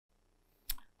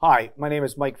Hi, my name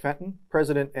is Mike Fenton,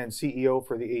 President and CEO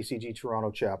for the ACG Toronto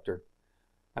chapter,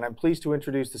 and I'm pleased to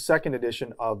introduce the second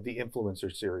edition of the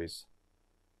Influencer Series.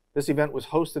 This event was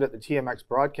hosted at the TMX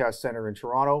Broadcast Centre in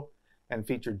Toronto and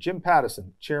featured Jim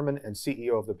Pattison, Chairman and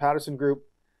CEO of the Pattison Group,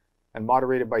 and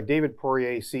moderated by David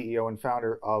Poirier, CEO and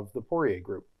founder of the Poirier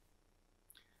Group.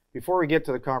 Before we get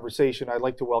to the conversation, I'd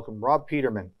like to welcome Rob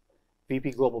Peterman,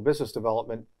 VP Global Business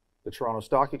Development, the Toronto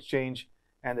Stock Exchange,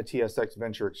 and the TSX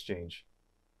Venture Exchange.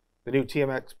 The new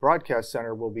TMX Broadcast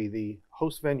Centre will be the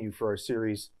host venue for our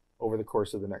series over the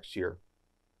course of the next year.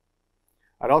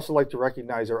 I'd also like to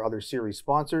recognize our other series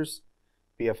sponsors,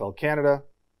 BFL Canada,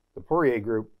 the Poirier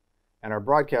Group, and our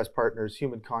broadcast partners,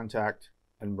 Human Contact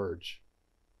and Merge.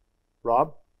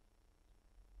 Rob?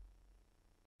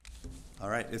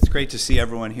 All right, it's great to see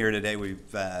everyone here today. We're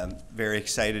very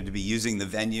excited to be using the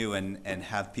venue and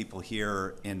have people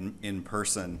here in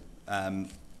person.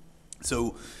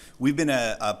 So we've been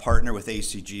a partner with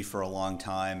ACG for a long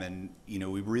time, and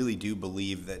we really do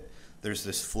believe that there's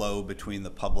this flow between the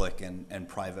public and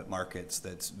private markets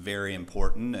that's very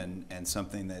important and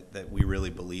something that we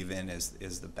really believe in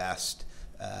is the best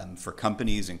for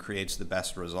companies and creates the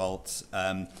best results.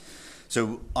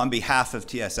 So on behalf of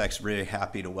TSX, really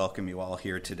happy to welcome you all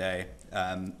here today.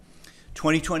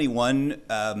 2021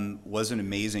 was an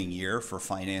amazing year for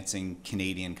financing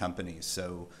Canadian companies.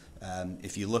 So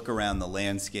if you look around the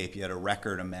landscape, you had a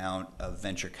record amount of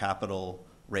venture capital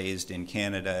raised in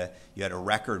Canada. You had a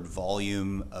record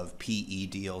volume of PE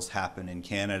deals happen in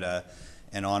Canada.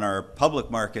 And on our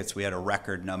public markets, we had a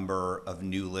record number of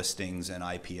new listings and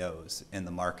IPOs in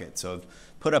the market. So I've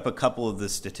put up a couple of the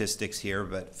statistics here,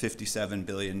 but $57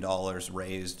 billion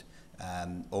raised,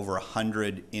 over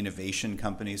 100 innovation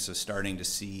companies. So starting to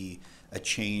see a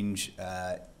change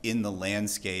in the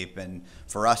landscape. And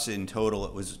for us in total,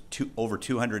 it was over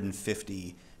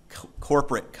 250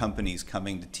 corporate companies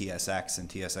coming to TSX and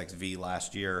TSXV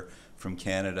last year from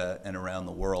Canada and around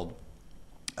the world.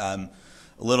 A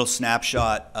little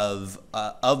snapshot of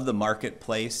the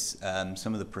marketplace.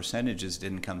 Some of the percentages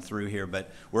didn't come through here, but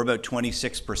we're about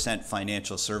 26%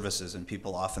 financial services, and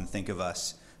people often think of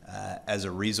us as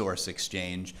a resource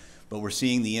exchange. But we're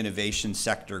seeing the innovation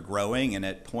sector growing, and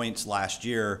at points last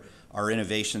year, our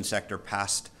innovation sector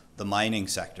passed the mining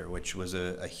sector, which was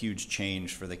a huge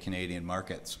change for the Canadian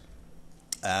markets.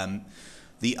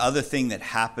 The other thing that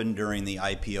happened during the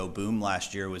IPO boom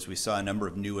last year was we saw a number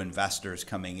of new investors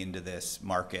coming into this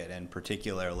market, and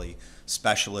particularly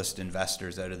specialist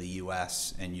investors out of the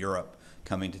US and Europe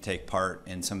coming to take part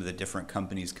in some of the different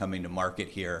companies coming to market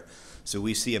here. So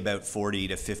we see about 40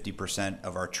 to 50%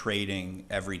 of our trading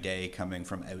every day coming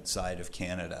from outside of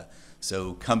Canada.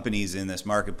 So companies in this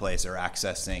marketplace are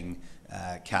accessing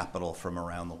capital from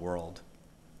around the world.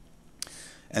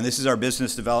 And this is our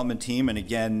business development team, and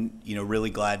again, really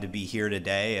glad to be here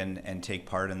today and take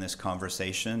part in this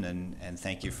conversation. And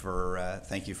thank you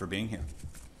for being here.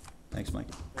 Thanks, Mike.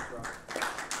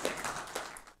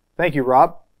 Thank you,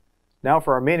 Rob. Now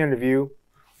for our main interview,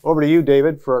 over to you,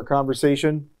 David, for our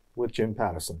conversation with Jim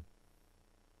Pattison.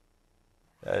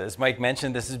 As Mike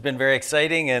mentioned, this has been very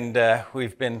exciting, and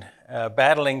we've been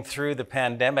battling through the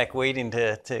pandemic, waiting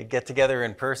to get together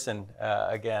in person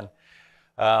again.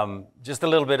 Just a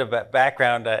little bit of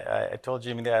background. I told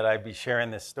Jimmy that I'd be sharing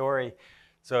this story.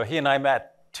 So he and I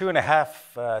met two and a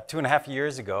half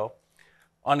years ago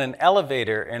on an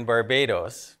elevator in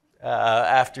Barbados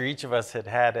after each of us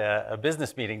had a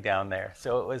business meeting down there.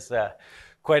 So it was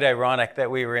quite ironic that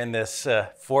we were in this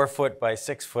 4-foot by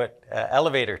 6-foot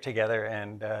elevator together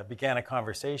and began a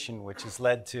conversation, which has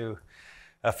led to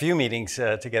a few meetings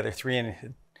together,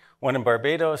 one in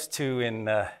Barbados, 2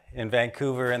 in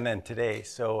Vancouver, and then today.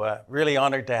 So really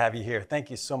honored to have you here. Thank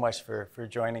you so much for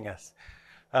joining us.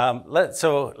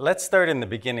 So let's start in the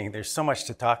beginning. There's so much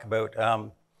to talk about.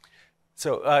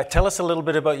 So tell us a little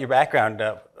bit about your background.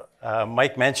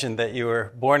 Mike mentioned that you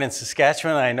were born in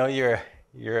Saskatchewan. I know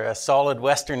you're a solid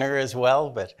Westerner as well,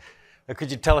 but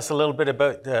could you tell us a little bit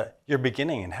about your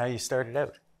beginning and how you started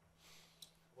out?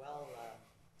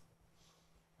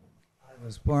 I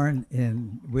was born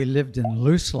we lived in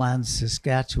Luseland,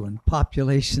 Saskatchewan,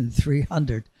 population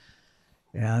 300.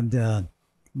 And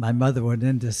my mother went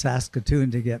into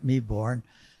Saskatoon to get me born.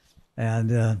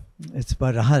 And it's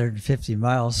about 150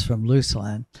 miles from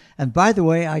Luseland. And by the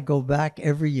way, I go back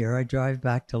every year. I drive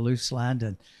back to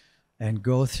Luseland and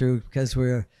go through, because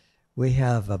we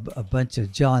have a bunch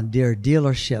of John Deere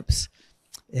dealerships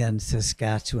in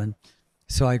Saskatchewan.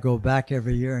 So I go back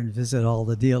every year and visit all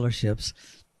the dealerships.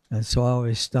 And so I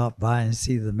always stop by and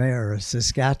see the mayor of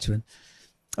Saskatchewan,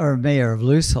 or mayor of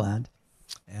Luseland.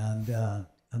 And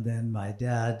then my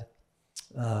dad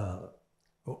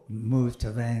moved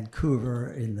to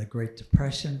Vancouver in the Great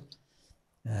Depression,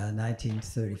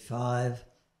 1935,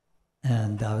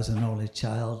 and I was an only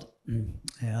child,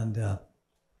 and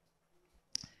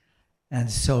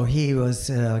so he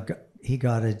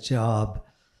got a job.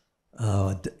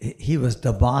 He was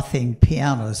demothing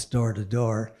pianos door to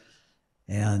door,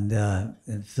 and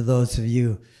for those of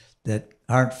you that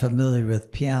aren't familiar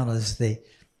with pianos, they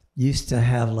used to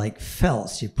have like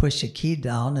felts. You push a key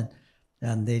down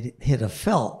and they'd hit a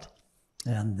felt.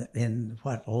 And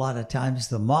what a lot of times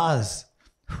the moths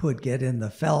would get in the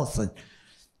felts, and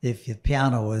if your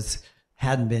piano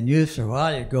hadn't been used for a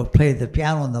while, you'd go play the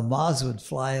piano and the moths would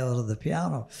fly out of the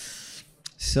piano.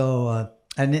 So,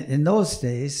 and in those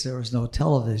days, there was no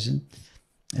television,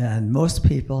 and most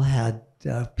people had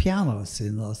pianos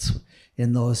in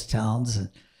those towns, and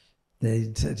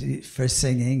for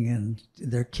singing and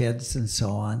their kids and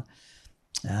so on.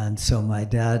 And so my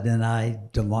dad and I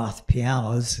demothed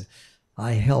pianos.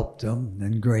 I helped him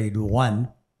in grade 1.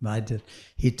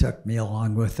 He took me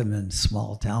along with him in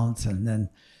small towns, and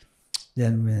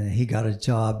then he got a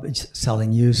job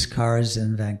selling used cars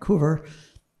in Vancouver.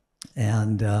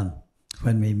 And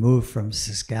when we moved from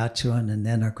Saskatchewan, and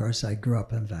then of course I grew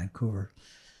up in Vancouver.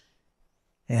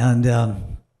 And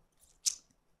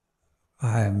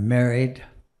I'm married.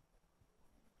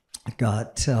 I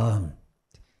got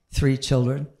 3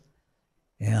 children,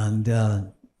 and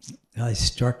I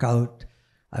struck out.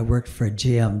 I worked for a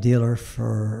GM dealer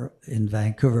in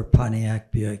Vancouver,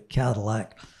 Pontiac, Buick,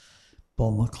 Cadillac,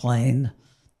 Bull McLean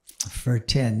for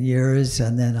 10 years,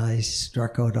 and then I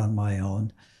struck out on my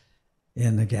own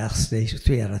in the gas station.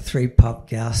 We had a 3-pump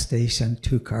gas station,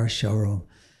 2-car showroom,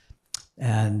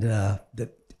 and the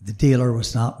dealer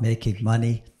was not making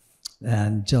money,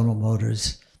 and General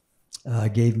Motors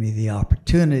gave me the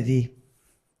opportunity,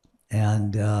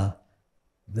 and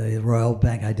the Royal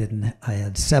Bank, I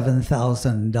had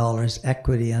 $7,000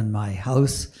 equity in my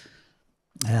house,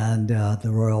 and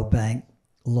the Royal Bank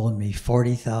loaned me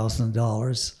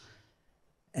 $40,000,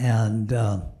 and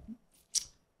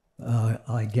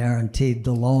I guaranteed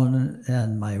the loan,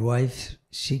 and my wife,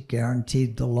 she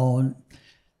guaranteed the loan,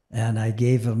 and I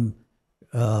gave them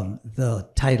the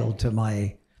title to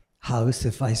my house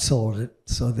if I sold it,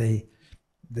 so they'd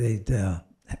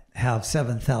have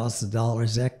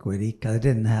 $7,000 equity because I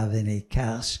didn't have any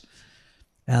cash,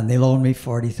 and they loaned me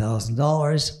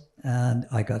 $40,000, and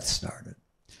I got started,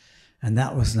 and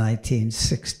that was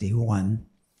 1961,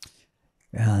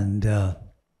 and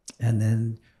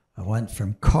then I went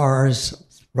from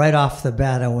cars right off the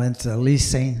bat. I went to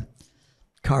leasing,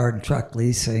 car and truck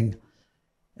leasing,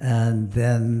 and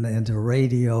then into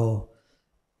radio,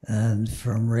 and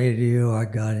from radio I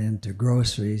got into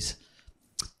groceries.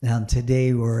 And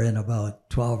today we're in about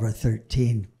 12 or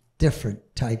 13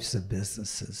 different types of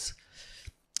businesses.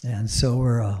 And so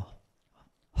we're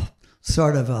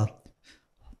sort of a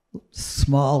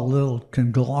small little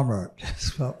conglomerate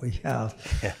is what we have.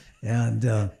 Yeah.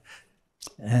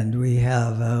 And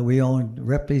we own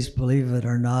Ripley's, believe it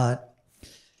or not,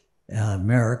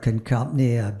 American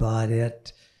company. I bought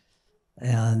it.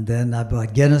 And then I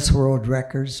bought Guinness World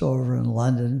Records over in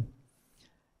London.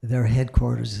 Their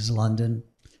headquarters is London.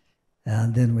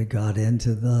 And then we got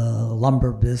into the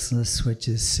lumber business, which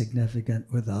is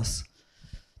significant with us.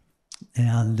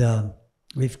 And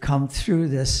we've come through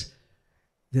this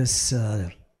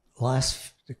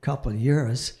last couple of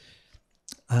years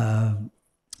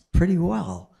pretty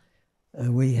well.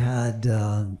 We had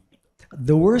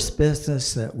the worst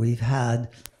business that we've had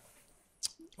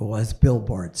was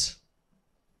billboards.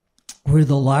 We're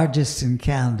the largest in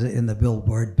Canada in the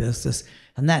billboard business,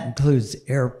 and that includes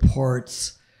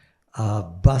airports,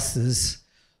 buses,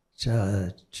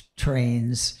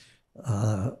 trains,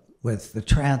 with the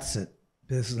transit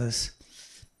business,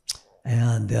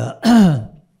 and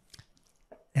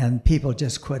people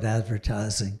just quit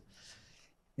advertising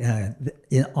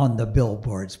on the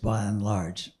billboards by and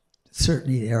large.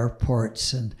 Certainly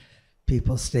airports, and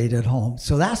people stayed at home.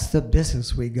 So that's the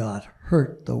business we got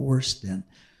hurt the worst in,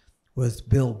 was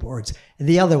billboards. And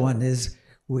the other one is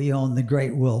we own the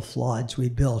Great Wolf Lodge. We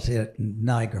built it in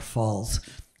Niagara Falls,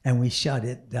 and we shut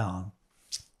it down.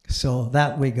 So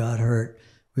that we got hurt.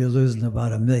 We were losing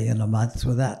about $1 million a month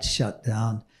with that shut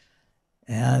down.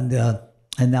 And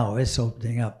now it's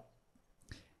opening up.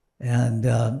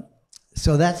 And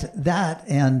so that's that,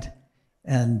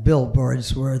 and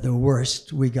billboards were the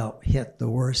worst. We got hit the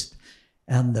worst.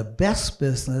 And the best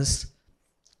business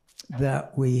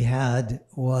that we had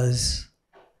was,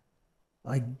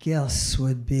 I guess,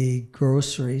 would be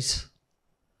groceries,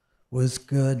 was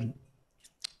good.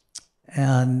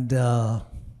 And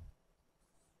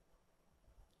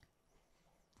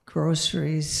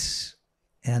groceries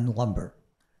and lumber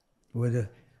would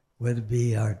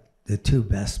be the two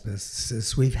best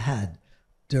businesses we've had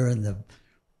during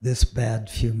this bad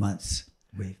few months.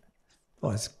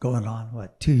 It's going on,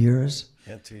 2 years?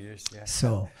 Yeah, 2 years, yeah.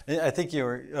 So I think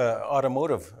your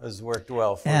automotive has worked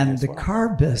well for you and as the well. car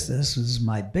business was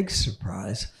my big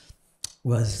surprise,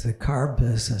 was the car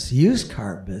business, used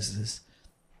car business,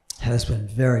 has been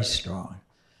very strong.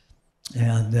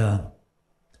 And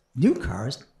new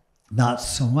cars, not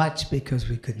so much because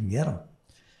we couldn't get them.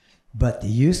 But the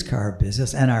used car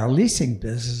business and our leasing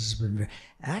business has been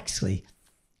actually,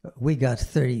 we got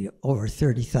over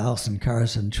 30,000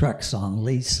 cars and trucks on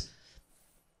lease.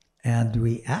 And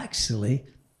we actually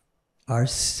are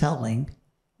selling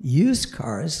used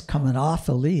cars coming off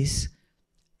a lease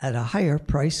at a higher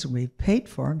price than we paid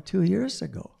for them 2 years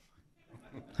ago.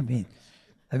 I mean,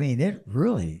 it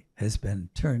really has been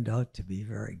turned out to be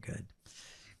very good.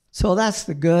 So that's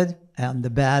the good. And the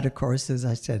bad, of course, as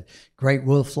I said, Great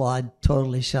Wolf Lodge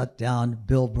totally shut down,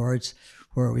 billboards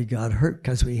where we got hurt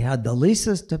because we had the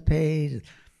leases to pay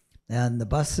and the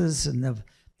buses and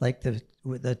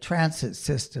the transit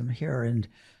system here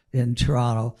in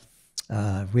Toronto.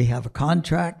 We have a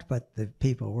contract, but the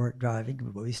people weren't driving,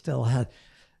 but we still had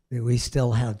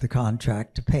the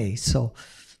contract to pay. So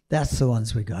that's the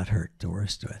ones we got hurt the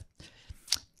worst with.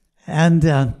 And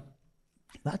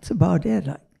that's about it.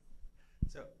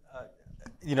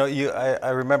 I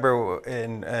remember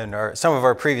in some of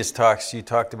our previous talks, you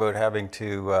talked about having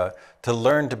to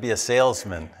learn to be a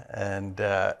salesman, and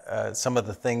some of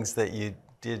the things that you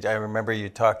did. I remember you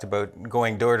talked about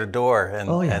going door to door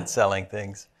and selling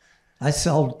things. I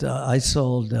started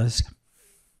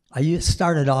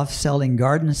off selling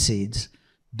garden seeds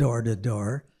door to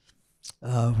door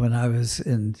when I was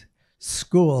in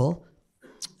school,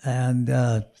 and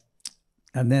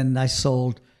then I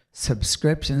sold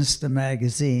subscriptions to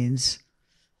magazines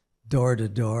door to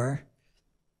door,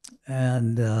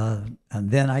 and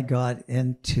then I got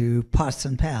into pots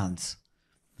and pans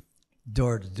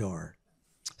door to door,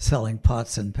 selling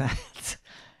pots and pans,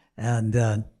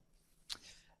 and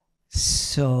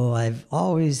so I've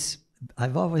always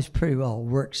pretty well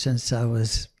worked since I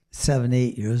was 7,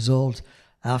 8 years old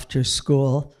after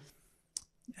school,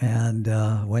 and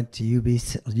went to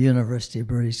University of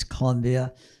British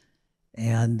Columbia.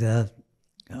 And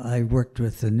I worked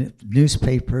with the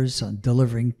newspapers on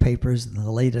delivering papers in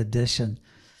the late edition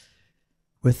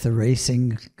with the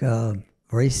racing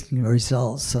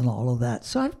results and all of that.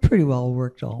 So I've pretty well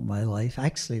worked all my life. I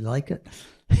actually like it.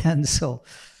 And so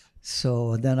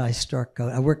then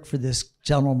I worked for this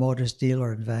General Motors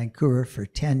dealer in Vancouver for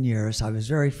 10 years. I was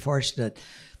very fortunate.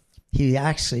 He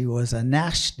actually was a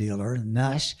Nash dealer,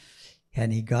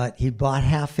 and he bought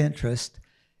half interest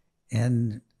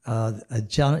in a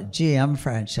GM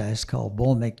franchise called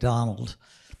Bull McDonald,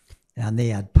 and they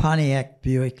had Pontiac,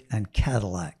 Buick, and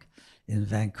Cadillac in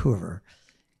Vancouver.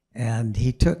 And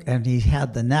he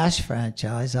had the Nash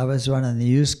franchise. I was running the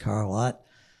used car lot,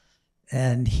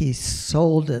 and he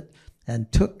sold it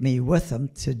and took me with him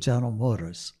to General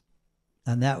Motors,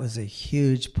 and that was a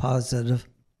huge positive.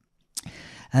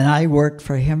 And I worked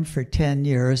for him for 10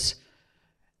 years,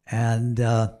 and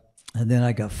then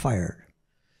I got fired.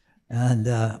 And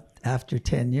after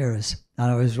 10 years,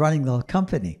 and I was running the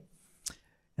company,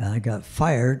 and I got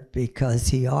fired because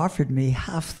he offered me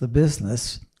half the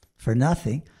business for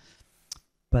nothing,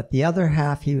 but the other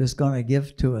half he was going to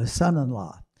give to his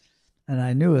son-in-law. And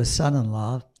I knew his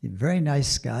son-in-law, a very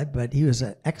nice guy, but he was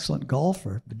an excellent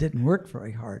golfer, but didn't work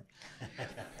very hard.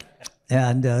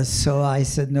 And so I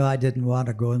said, no, I didn't want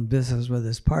to go in business with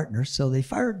his partner, so they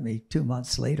fired me 2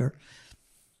 months later.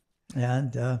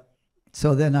 And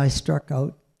so then I struck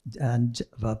out and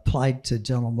applied to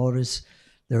General Motors.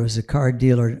 There was a car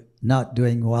dealer not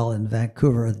doing well in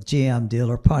Vancouver, a GM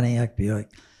dealer, Pontiac Buick,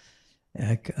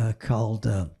 called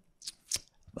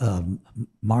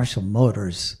Marshall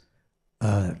Motors,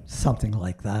 something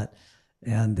like that.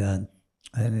 And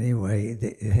anyway,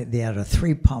 they had a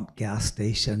 3-pump gas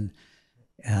station,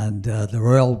 and the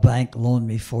Royal Bank loaned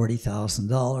me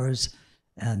 $40,000,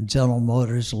 and General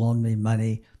Motors loaned me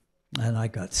money, and I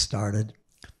got started.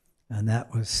 And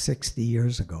that was 60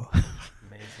 years ago.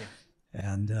 Amazing.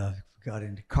 And got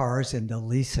into cars, into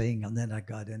leasing, and then I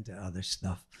got into other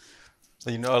stuff. So,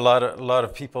 a lot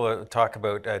of people talk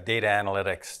about data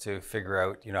analytics to figure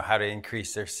out, how to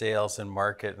increase their sales and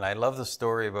market. And I love the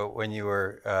story about when you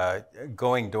were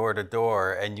going door to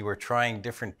door and you were trying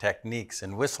different techniques,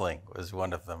 and whistling was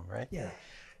one of them, right? Yeah.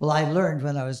 Well, I learned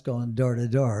when I was going door to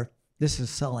door, this is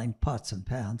selling pots and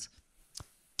pans,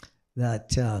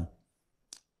 that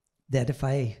if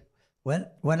I when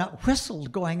I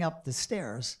whistled going up the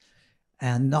stairs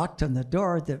and knocked on the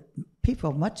door, the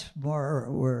people much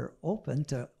more were open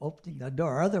to opening the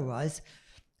door. Otherwise,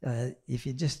 if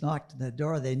you just knocked on the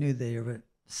door, they knew they were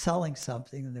selling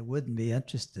something and they wouldn't be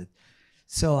interested.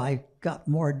 So I got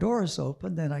more doors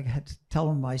open, and I had to tell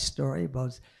them my story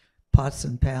about pots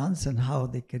and pans and how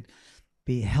they could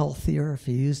be healthier if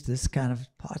you used this kind of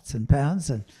pots and pans,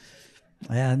 and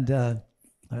I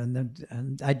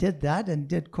did that and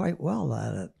did quite well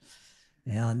at it.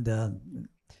 And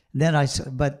then I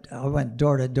went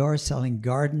door to door selling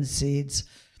garden seeds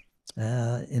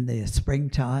in the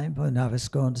springtime when I was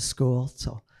going to school.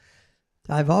 So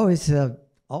I've always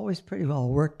pretty well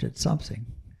worked at something.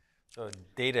 So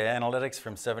data analytics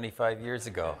from 75 years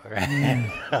ago, right?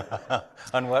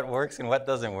 On what works and what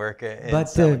doesn't work.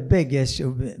 But the big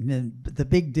issue, the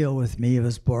big deal with me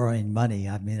was borrowing money.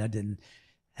 I mean, I didn't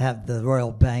have the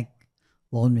Royal Bank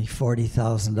loan me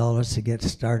 $40,000 to get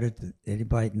started.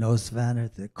 Anybody knows Van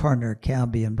at the corner of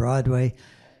Cambie and Broadway?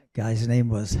 Guy's name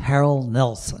was Harold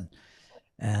Nelson.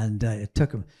 And it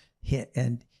took him,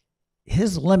 and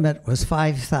his limit was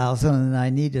 $5,000, and I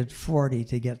needed 40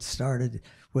 to get started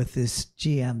with this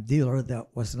GM dealer that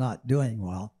was not doing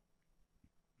well.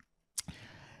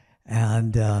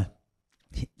 And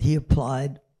he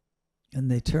applied,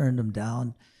 and they turned him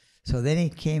down. So then he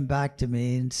came back to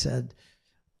me and said,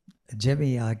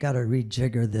 Jimmy, I got to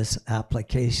rejigger this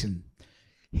application.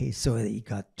 So he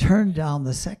got turned down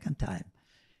the second time.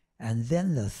 And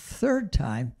then the third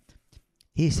time,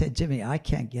 he said, Jimmy, I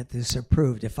can't get this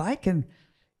approved. If I can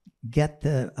get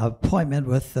the appointment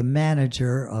with the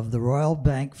manager of the Royal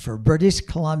Bank for British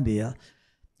Columbia,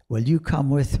 will you come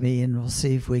with me and we'll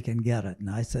see if we can get it? And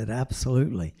I said,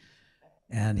 absolutely.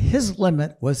 And his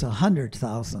limit was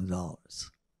 $100,000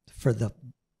 for the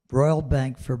Royal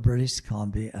Bank for British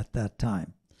Columbia at that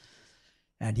time.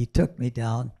 And he took me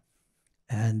down,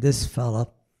 and this fella,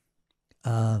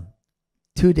 2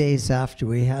 days after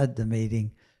we had the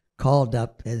meeting, called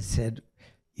up and said,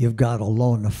 you've got a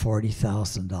loan of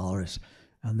 $40,000.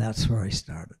 And that's where I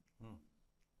started.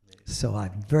 So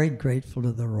I'm very grateful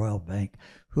to the Royal Bank,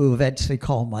 who eventually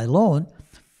called my loan,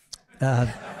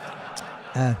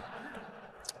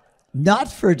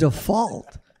 not for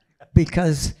default,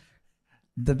 because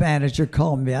the manager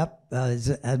called me up,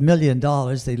 $1 million,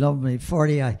 they loaned me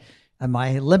 40, and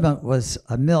my limit was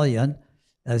 $1 million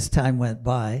as time went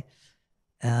by.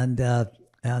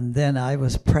 And then I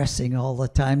was pressing all the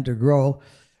time to grow,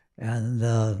 and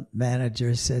the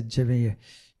manager said, Jimmy,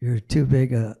 you're too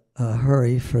big a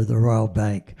hurry for the Royal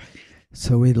Bank,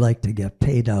 so we'd like to get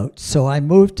paid out. So I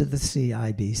moved to the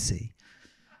CIBC,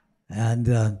 and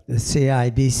the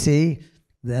CIBC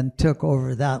then took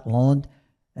over that loan,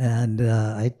 and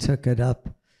I took it up,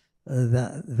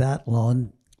 that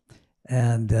loan,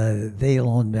 and they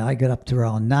loaned me. I got up to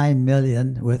around $9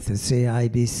 million with the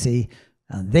CIBC,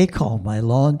 and they called my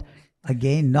loan,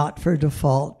 again, not for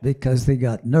default, because they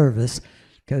got nervous,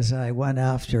 because I went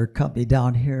after a company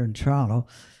down here in Toronto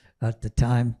at the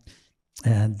time,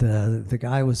 and the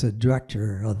guy was a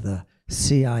director of the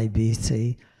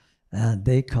CIBC, and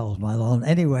they called my loan.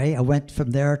 Anyway, I went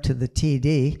from there to the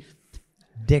TD,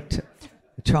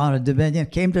 Toronto Dominion,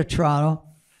 came to Toronto,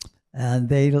 and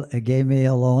they gave me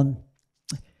a loan,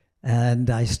 and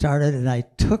I started, and I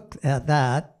took at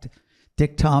that.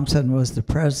 Dick Thompson was the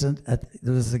president.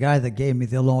 There was the guy that gave me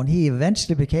the loan. He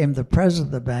eventually became the president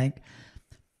of the bank.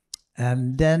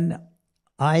 And then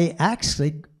they asked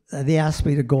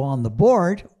me to go on the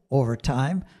board over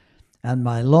time. And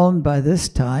my loan by this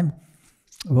time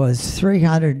was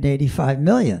 $385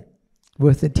 million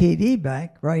with the TD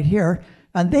Bank right here.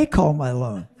 And they called my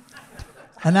loan.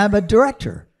 And I'm a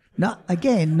director.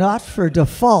 Not for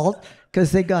default,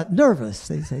 because they got nervous.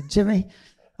 They said, Jimmy,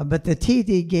 but the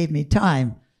TD gave me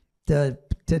time to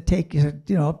take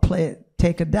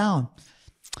it down.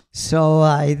 So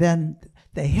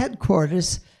the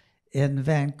headquarters in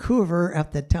Vancouver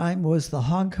at the time was the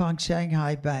Hong Kong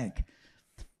Shanghai Bank.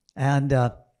 And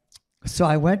so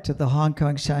I went to the Hong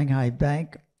Kong Shanghai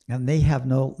Bank, and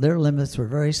their limits were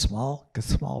very small, a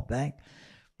small bank.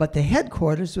 But the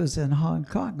headquarters was in Hong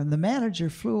Kong, and the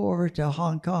manager flew over to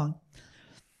Hong Kong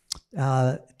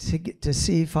to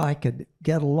see if I could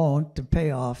get a loan to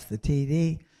pay off the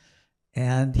TD,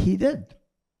 and he did.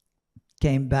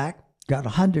 Came back, got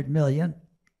 $100 million,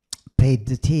 paid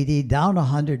the TD down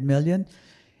 $100 million,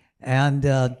 and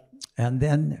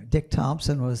then Dick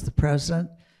Thompson was the president,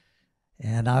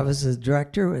 and I was the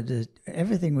director.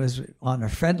 Everything was on a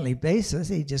friendly basis.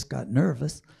 He just got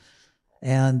nervous,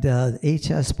 and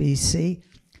HSBC.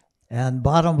 And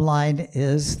bottom line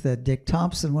is that Dick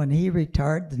Thompson, when he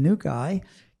retired, the new guy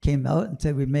came out and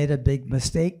said, we made a big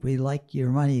mistake. We like your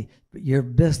money, your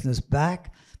business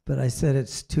back. But I said,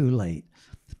 it's too late.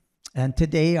 And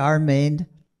today our main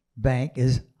bank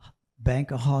is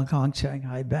Bank of Hong Kong,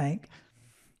 Shanghai Bank.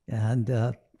 And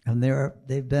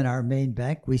they've been our main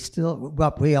bank.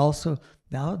 We also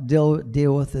now deal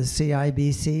with the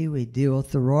CIBC. We deal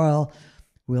with the Royal.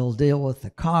 We'll deal with the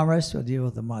Commerce. We'll deal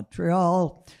with the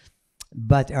Montreal.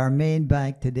 But our main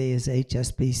bank today is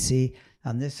HSBC.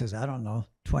 And this is, I don't know,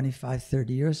 25,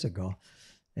 30 years ago.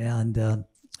 And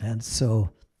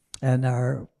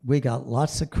we got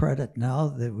lots of credit now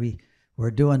that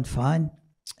we're doing fine.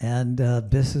 And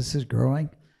business is growing.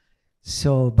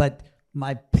 So, but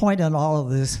my point in all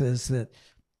of this is that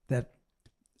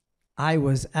I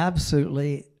was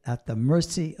absolutely at the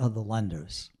mercy of the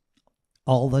lenders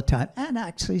all the time, and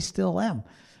actually still am.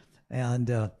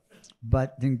 And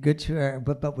but in good share,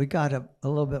 but we got a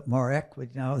little bit more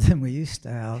equity now than we used to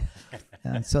have,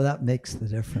 and so that makes the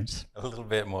difference. A little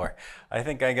bit more. I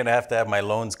think I'm going to have my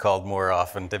loans called more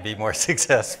often to be more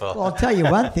successful. Well, I'll tell you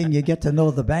one thing: you get to know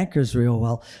the bankers real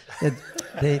well.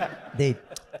 They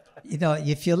you know,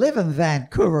 if you live in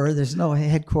Vancouver, there's no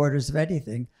headquarters of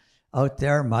anything out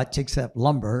there much except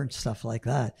lumber and stuff like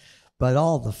that. But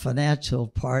all the financial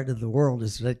part of the world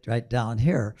is right down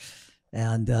here,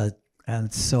 and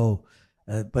so,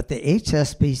 but the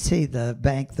HSBC, the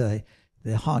bank, the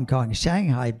Hong Kong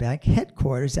Shanghai Bank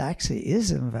headquarters actually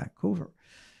is in Vancouver,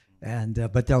 and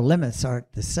but their limits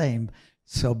aren't the same.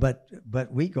 So, but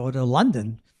we go to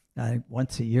London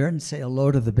once a year and say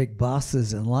hello to the big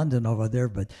bosses in London over there.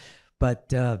 But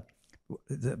the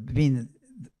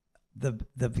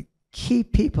key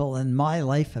people in my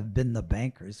life have been the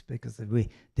bankers, because if we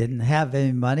didn't have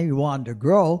any money, we wanted to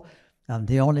grow.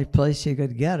 The only place you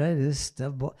could get it is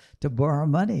to borrow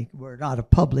money. We're not a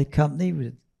public company.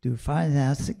 We do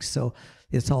financing, so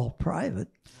it's all private.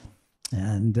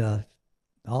 And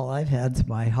all I've had is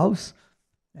my house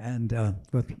and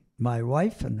with my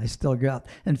wife, and I still got.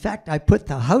 In fact, I put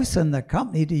the house in the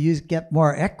company to get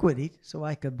more equity so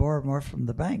I could borrow more from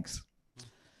the banks.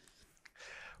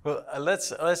 Well,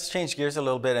 let's change gears a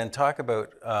little bit and talk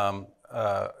about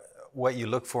what you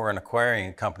look for in acquiring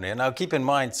a company. And now keep in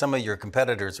mind, some of your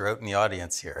competitors are out in the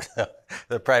audience here,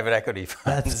 the private equity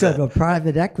funds. That's good. Well,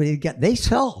 private equity, they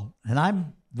sell,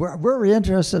 and we're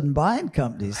interested in buying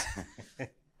companies.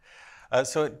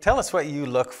 So tell us what you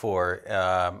look for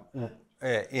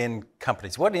in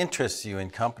companies. What interests you in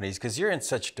companies? Because you're in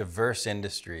such diverse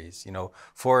industries, you know,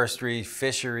 forestry,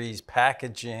 fisheries,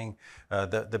 packaging,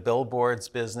 the billboards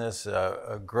business,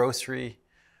 grocery.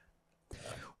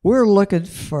 We're looking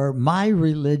for, my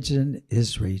religion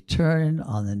is return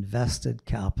on invested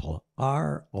capital,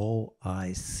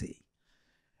 ROIC.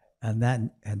 And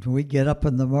when we get up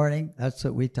in the morning, that's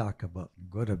what we talk about.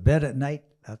 Go to bed at night,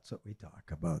 that's what we talk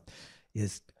about.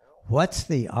 Is what's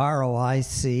the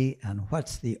ROIC and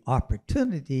what's the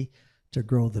opportunity to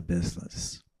grow the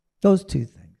business? Those two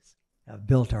things have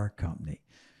built our company.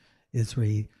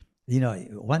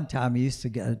 One time we used to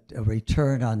get a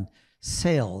return on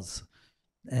sales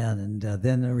and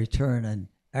then a return on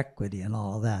equity and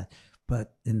all of that.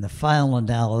 But in the final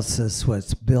analysis,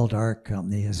 what's built our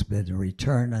company has been a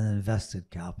return on invested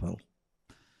capital,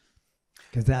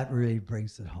 because that really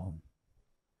brings it home.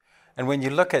 And when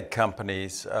you look at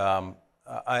companies,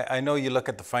 I know you look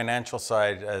at the financial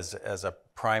side as a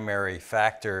primary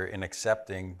factor in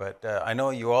accepting, but I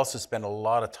know you also spend a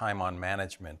lot of time on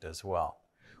management as well.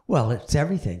 Well, it's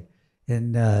everything.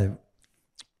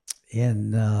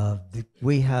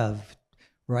 We have,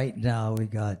 right now, we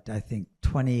got, I think,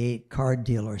 28 car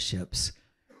dealerships.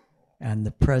 And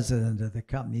the president of the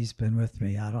company's been with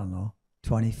me, I don't know,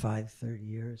 25, 30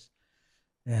 years.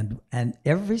 And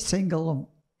every single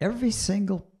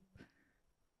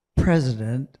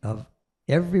president of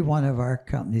every one of our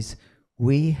companies,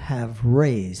 we have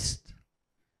raised,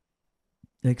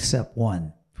 except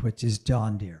one, which is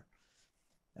John Deere.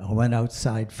 I went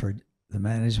outside for the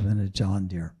management of John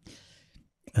Deere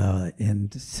in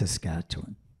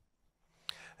Saskatchewan.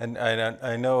 And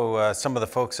I know some of the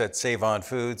folks at Save On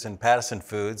Foods and Pattison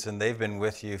Foods, and they've been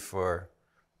with you for,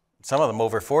 some of them,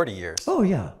 over 40 years. Oh,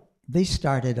 yeah. They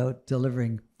started out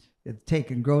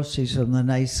taking groceries from the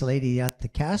nice lady at the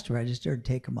cash register and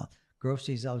take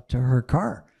groceries out to her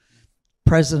car.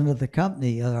 President of the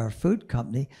company, our food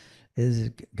company, is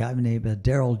a guy named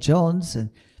Daryl Jones, and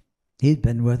he'd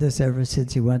been with us ever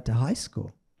since he went to high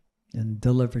school and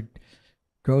delivered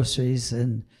groceries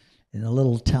in a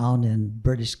little town in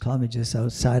British Columbia just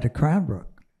outside of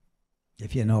Cranbrook,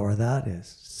 if you know where that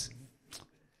is.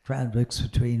 Cranbrook's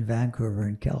between Vancouver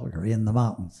and Calgary in the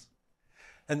mountains.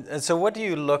 And so what do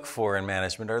you look for in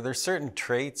management? Are there certain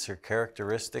traits or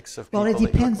characteristics of people? Well, it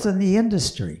depends on the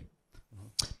industry.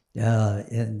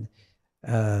 In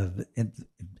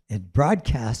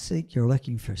broadcasting, you're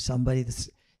looking for somebody that's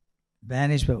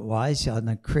management-wise on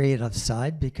the creative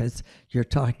side because you're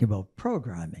talking about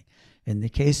programming. In the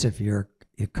case of your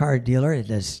car dealer, it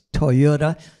is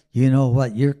Toyota. You know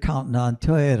what, you're counting on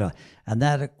Toyota. And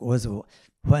that was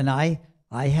when I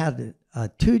had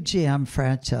 2 GM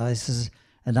franchises,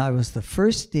 and I was the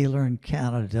first dealer in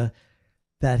Canada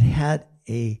that had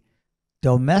a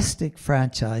domestic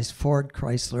franchise, Ford,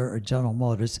 Chrysler, or General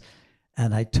Motors,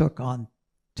 and I took on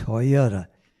Toyota,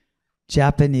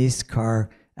 Japanese car,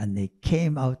 and they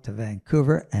came out to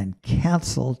Vancouver and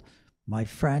canceled my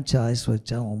franchise with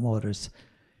General Motors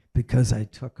because I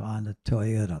took on a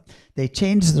Toyota. They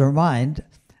changed their mind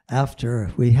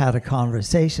after we had a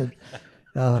conversation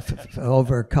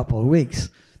over a couple of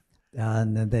weeks,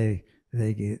 and they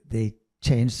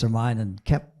changed their mind and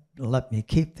let me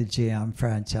keep the GM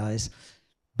franchise.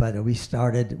 But we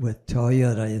started with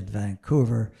Toyota in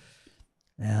Vancouver,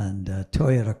 and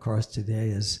Toyota, of course, today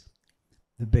is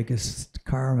the biggest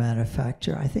car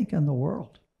manufacturer, I think, in the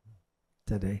world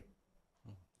today.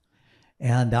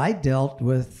 And I dealt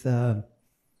with Mr.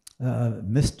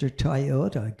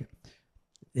 Toyota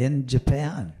in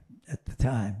Japan at the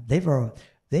time.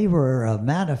 They were a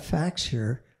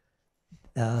manufacturer.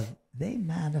 They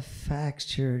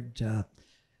manufactured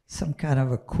some kind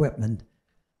of equipment,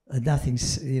 nothing,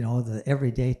 the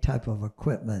everyday type of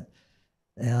equipment,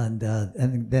 and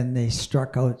then they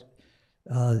struck out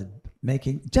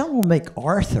making General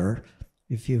MacArthur.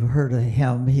 If you've heard of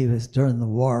him, he was during the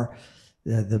war.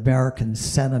 The Americans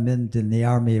sent him in the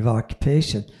Army of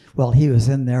Occupation. Well, he was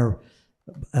in there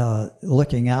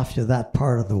looking after that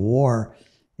part of the war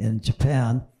in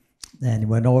Japan, and he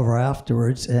went over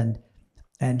afterwards, and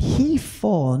he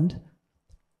phoned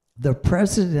the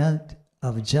president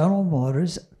of General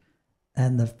Motors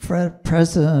and the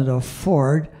president of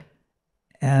Ford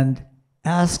and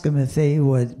asked him if they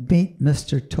would meet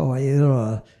Mr.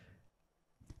 Toyota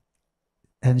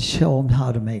and show him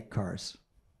how to make cars.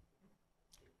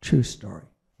 True story.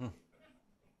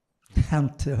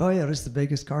 And Toyota is the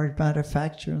biggest car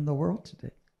manufacturer in the world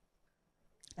today.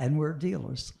 And we're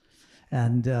dealers.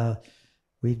 And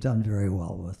we've done very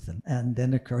well with them. And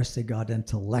then, of course, they got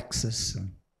into Lexus.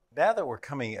 And now that we're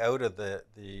coming out of the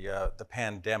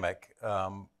pandemic,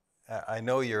 I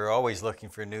know you're always looking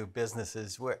for new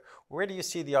businesses. Where do you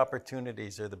see the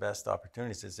opportunities or the best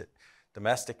opportunities? Is it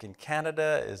domestic in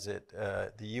Canada? Is it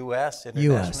the U.S.,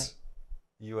 internationally?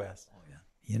 U.S. Oh, yeah.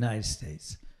 United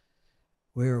States.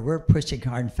 We're pushing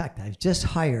hard. In fact, I've just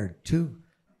hired two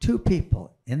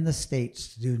people in the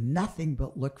States to do nothing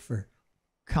but look for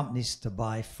companies to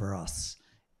buy for us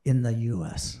in the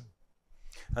U.S.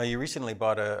 You recently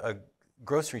bought a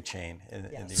grocery chain in the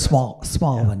U.S.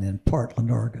 Small one in Portland,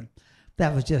 Oregon.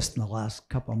 That was just in the last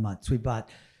couple of months. We bought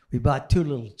 2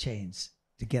 little chains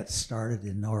to get started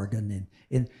in Oregon.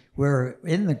 We're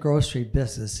in the grocery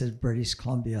business in British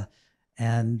Columbia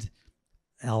and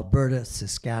Alberta,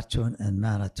 Saskatchewan, and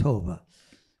Manitoba.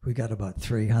 We got about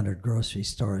 300 grocery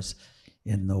stores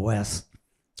in the West,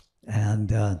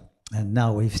 and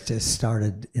now we've just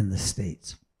started in the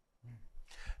States.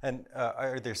 And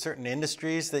are there certain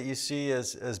industries that you see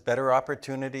as better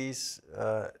opportunities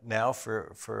now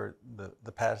for the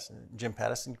Jim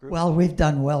Pattison Group? Well, we've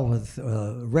done well with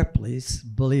Ripley's,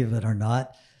 believe it or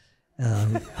not.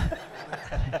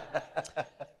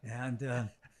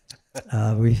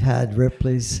 We've had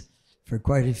Ripley's for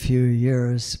quite a few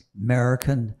years.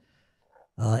 American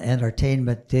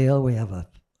entertainment deal. We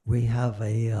have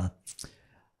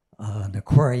an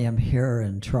aquarium here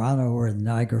in Toronto. We're in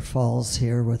Niagara Falls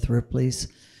here with Ripley's.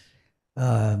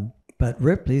 But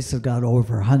Ripley's have got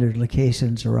over 100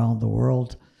 locations around the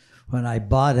world. When I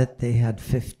bought it, they had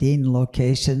 15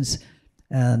 locations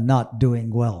and not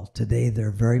doing well. Today,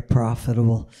 they're very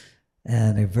profitable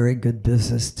and a very good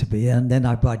business to be in. Then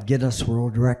I bought Guinness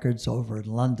World Records over in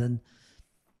London,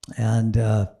 and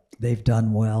they've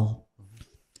done well.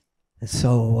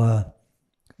 So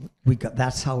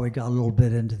that's how we got a little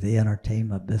bit into the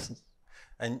entertainment business.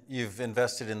 And you've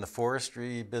invested in the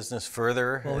forestry business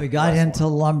further? Well, we got into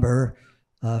lumber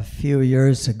a few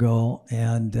years ago,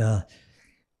 and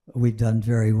we've done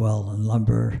very well in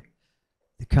lumber.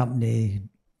 The company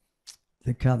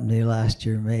last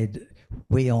year it's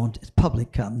a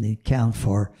public company,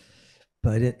 Canfor,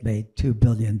 but it made $2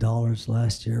 billion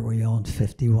last year. We owned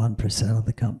 51% of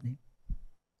the company.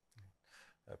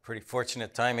 Pretty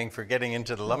fortunate timing for getting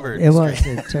into the lumber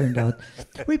industry. It turned out.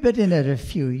 We've been in it a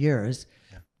few years,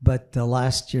 but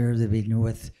last year,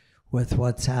 with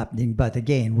what's happening. But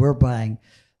again, we're buying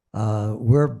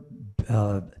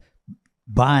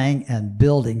and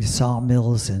building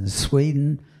sawmills in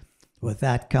Sweden with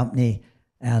that company,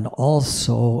 and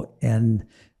also in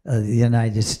the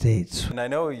United States. And I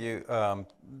know you.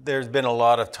 There's been a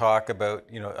lot of talk about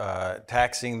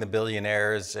taxing the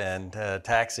billionaires and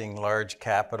taxing large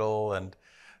capital, and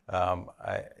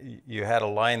you had a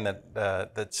line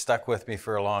that stuck with me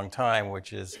for a long time,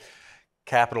 which is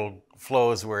capital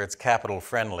flows where it's capital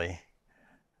friendly.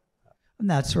 And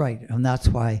that's right, and that's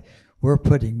why we're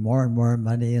putting more and more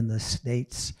money in the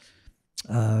States,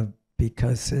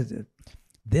 because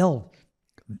they'll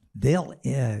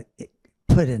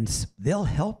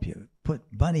help you put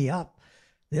money up.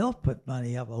 They'll put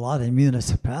money up, a lot of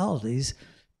municipalities,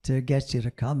 to get you to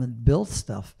come and build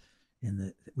stuff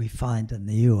we find in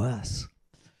the U.S.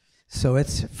 So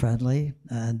it's friendly,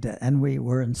 and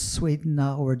we're in Sweden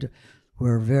now.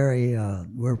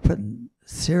 We're putting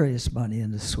serious money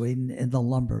into Sweden in the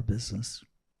lumber business.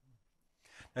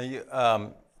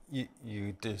 Now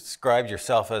you described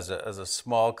yourself as a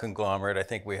small conglomerate. I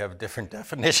think we have a different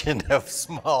definition of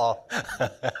small.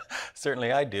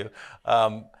 Certainly I do.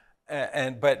 But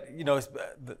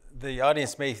the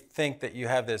audience may think that you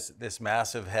have this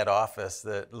massive head office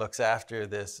that looks after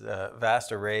this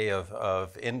vast array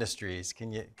of industries.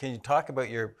 Can you talk about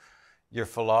your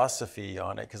philosophy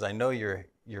on it? Because I know your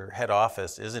head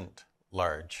office isn't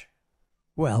large.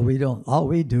 Well, we don't. All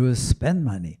we do is spend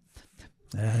money,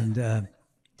 and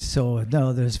so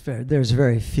no, there's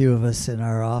very few of us in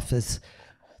our office.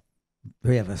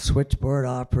 We have a switchboard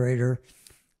operator.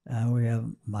 We have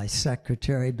my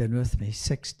secretary, been with me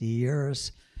 60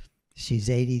 years. She's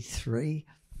 83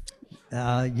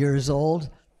 years old,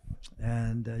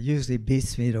 and usually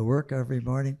beats me to work every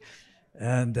morning.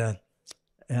 And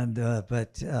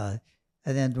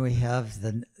then we have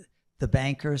the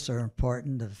bankers are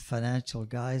important, the financial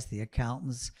guys, the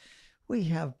accountants. We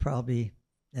have probably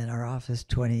in our office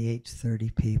 28 to 30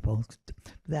 people.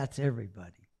 That's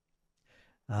everybody,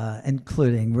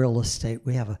 including real estate.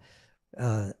 We have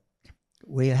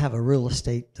a real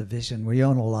estate division. We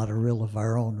own a lot of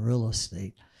our own real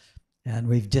estate, and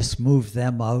we've just moved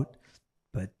them out,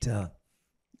 but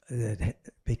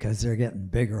because they're getting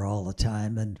bigger all the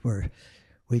time, and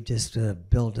we just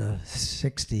built a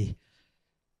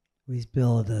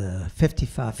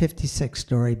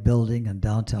 56-story building in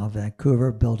downtown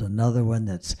Vancouver. Built another one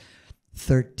that's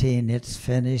 13. It's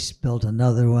finished. Built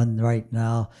another one right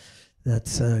now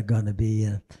that's going to be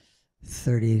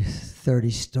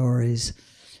 30 stories.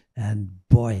 And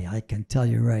boy, I can tell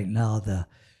you right now, the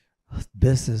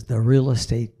real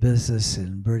estate business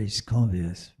in British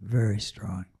Columbia is very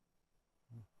strong.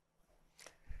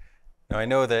 Now, I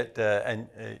know that, and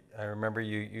I remember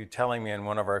you telling me in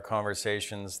one of our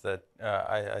conversations that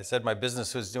I said my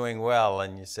business was doing well,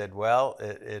 and you said, well,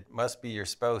 it must be your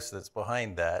spouse that's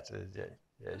behind that.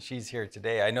 She's here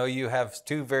today. I know you have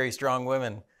two very strong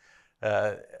women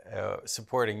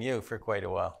supporting you for quite a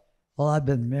while. Well, I've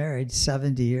been married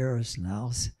 70 years now,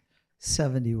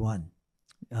 71.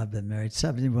 I've been married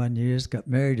 71 years, got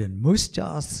married in Moose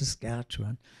Jaw,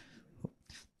 Saskatchewan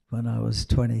when I was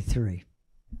 23.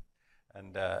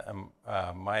 And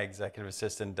my executive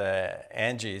assistant,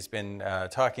 Angie, has been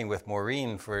talking with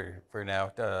Maureen for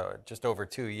now just over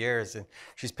 2 years, and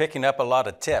she's picking up a lot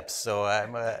of tips, so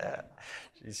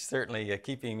she's certainly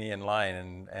keeping me in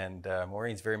line, and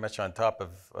Maureen's very much on top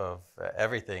of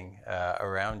everything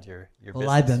around your business. Well,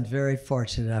 I've been very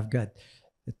fortunate. I've got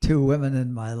the two women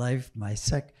in my life. My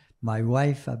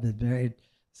wife, I've been married,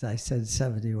 as I said,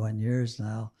 71 years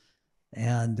now,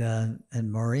 and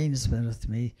Maureen's been with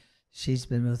me. She's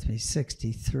been with me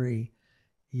 63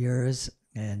 years,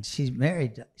 and she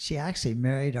actually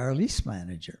married our lease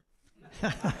manager.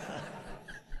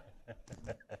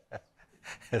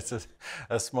 It's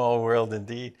a small world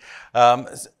indeed.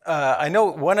 I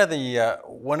know one of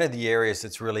the areas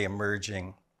that's really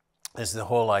emerging is the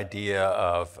whole idea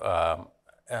of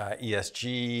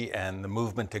ESG and the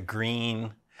movement to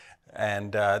green.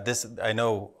 And this, I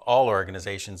know all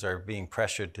organizations are being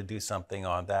pressured to do something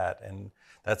on that. And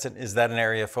is that an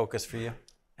area of focus for you?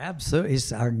 Absolutely.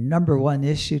 It's our number one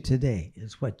issue today,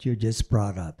 is what you just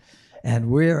brought up. And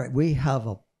we have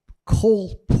a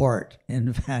coal port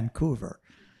in Vancouver.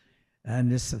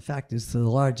 And it's the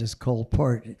largest coal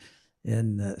port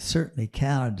in certainly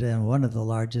Canada, and one of the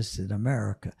largest in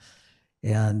America.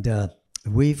 And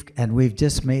we've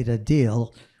just made a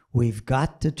deal. We've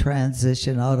got to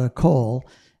transition out of coal,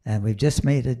 and we've just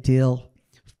made a deal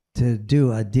to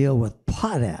do a deal with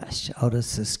potash out of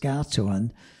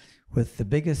Saskatchewan with the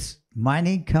biggest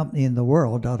mining company in the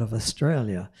world out of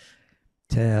Australia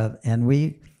and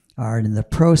we are in the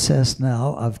process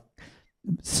now of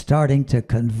starting to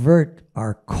convert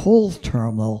our coal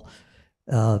terminal.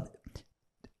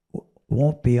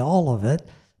 Won't be all of it,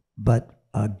 but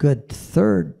a good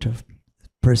 30%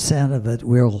 of it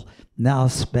we'll now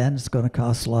spend. It's going to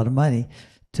cost a lot of money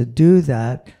to do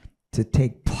that, to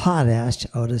take potash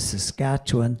out of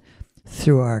Saskatchewan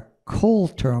through our coal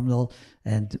terminal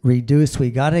and reduce. We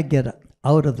got to get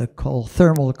out of the coal,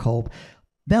 thermal coal.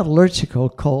 Metallurgical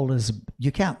coal is,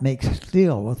 you can't make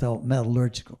steel without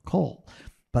metallurgical coal,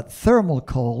 but thermal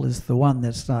coal is the one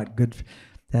that's not good.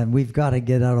 And we've got to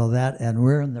get out of that, and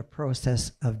we're in the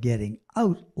process of getting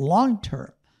out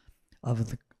long-term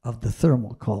of the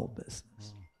thermal coal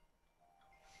business.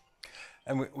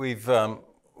 And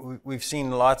we've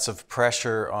seen lots of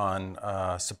pressure on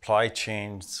supply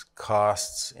chains,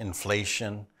 costs,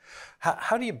 inflation.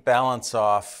 How do you balance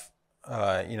off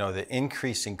the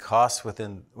increasing costs with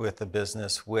the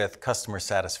business with customer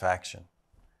satisfaction?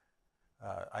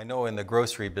 I know in the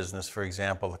grocery business, for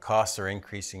example, the costs are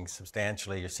increasing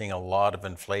substantially. You're seeing a lot of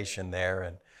inflation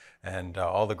there, and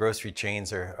all the grocery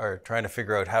chains are trying to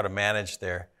figure out how to manage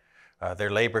their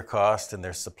labor costs and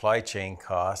their supply chain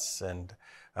costs. And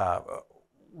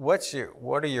what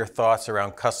are your thoughts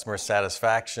around customer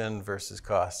satisfaction versus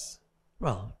costs?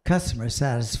 Well, customer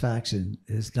satisfaction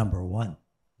is number one.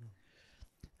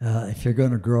 If you're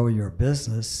going to grow your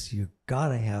business, you got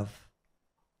to have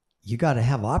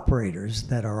operators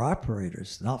that are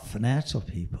operators, not financial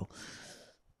people.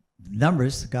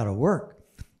 Numbers got to work,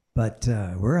 but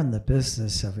we're in the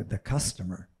business of the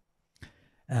customer.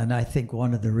 And I think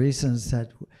one of the reasons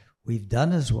that we've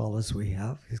done as well as we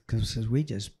have is because we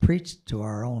just preach to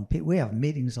our own people. We have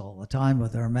meetings all the time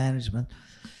with our management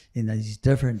in these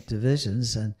different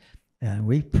divisions, and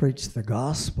we preach the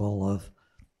gospel of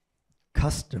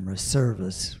customer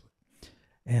service.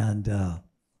 And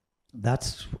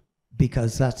that's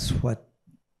because that's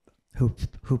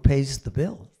who pays the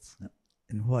bills,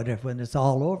 and when it's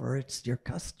all over, it's your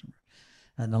customer.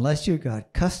 And unless you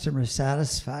got customer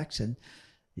satisfaction,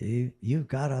 you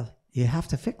have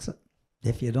to fix it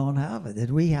if you don't have it.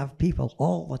 And we have people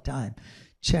all the time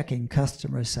checking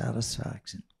customer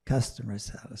satisfaction,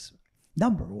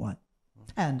 number one,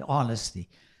 and honesty.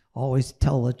 Always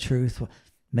tell the truth.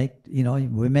 We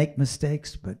make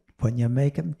mistakes, but when you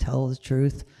make them, tell the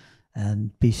truth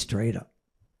and be straight up.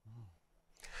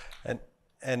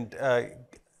 And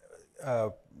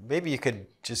maybe you could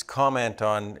just comment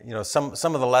on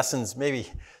some of the lessons, maybe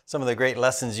some of the great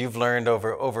lessons you've learned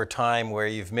over time where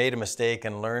you've made a mistake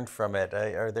and learned from it.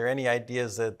 Are there any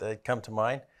ideas that come to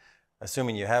mind,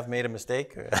 assuming you have made a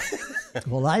mistake?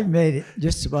 Well, I've made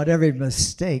just about every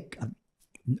mistake.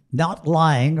 Not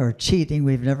lying or cheating,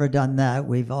 we've never done that.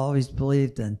 We've always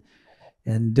believed in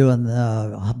doing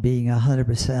being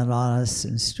 100% honest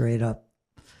and straight up.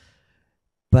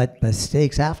 But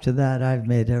mistakes after that, I've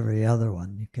made every other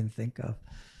one you can think of.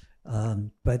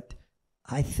 But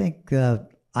I think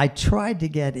I tried to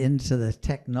get into the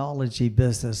technology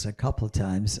business a couple of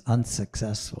times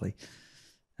unsuccessfully.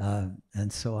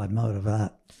 And so I'm out of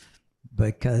that.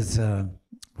 Because and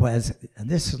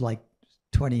this is like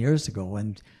 20 years ago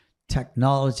when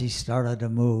technology started to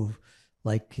move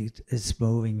like it's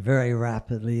moving very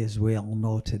rapidly, as we all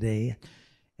know today.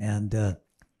 And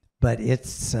but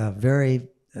it's very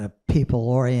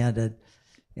people-oriented,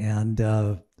 and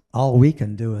all we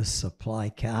can do is supply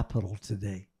capital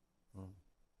today.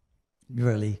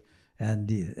 Really,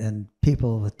 and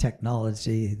people with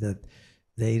technology, that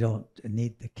they don't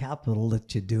need the capital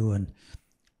that you do, and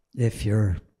if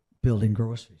you're building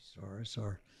grocery stores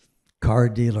or car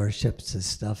dealerships and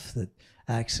stuff that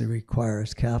actually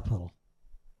requires capital.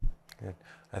 Good.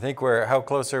 I think how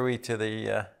close are we to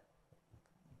the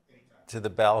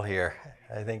bell here?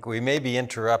 I think we may be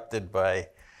interrupted by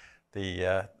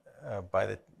the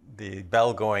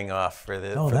bell going off for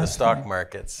the stock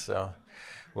markets. So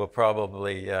we'll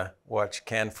probably watch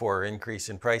Canfor increase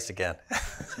in price again.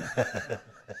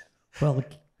 Well,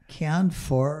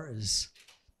 Canfor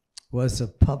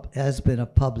has been a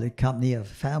public company, a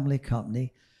family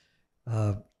company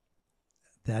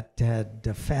that had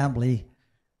the family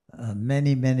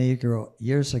many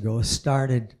years ago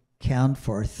started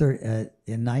Canfor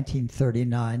in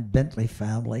 1939, Bentley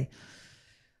family,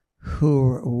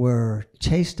 who were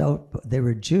chased out. They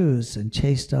were Jews and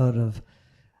chased out of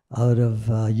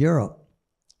Europe,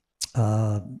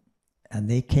 and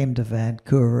they came to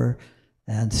Vancouver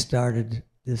and started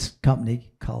this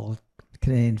company called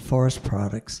Canadian Forest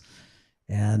Products.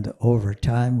 And over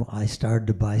time, I started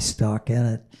to buy stock in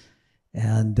it.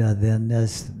 And then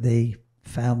as the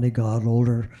family got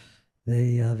older,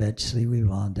 we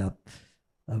wound up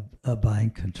of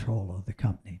buying control of the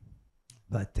company.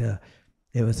 But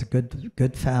it was a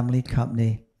good family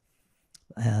company,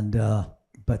 and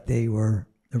but they were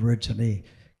originally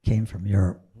came from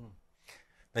Europe.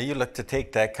 Now you looked to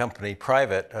take that company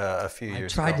private a few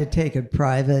years ago. I tried to take it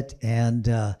private,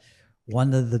 and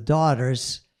one of the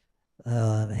daughters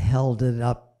held it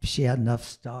up. She had enough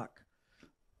stock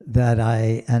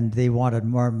and they wanted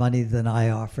more money than I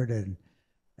offered,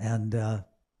 and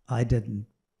I didn't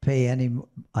pay any.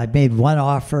 I made one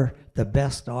offer, the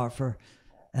best offer,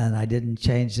 and I didn't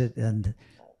change it. And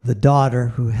the daughter,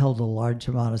 who held a large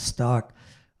amount of stock,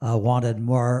 wanted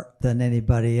more than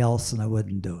anybody else, and I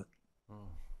wouldn't do it.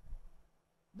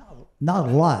 Not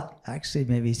a lot, actually,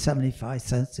 maybe 75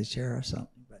 cents a share or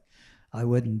something, but I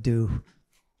wouldn't do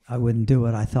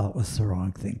what I thought was the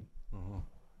wrong thing. Mm-hmm.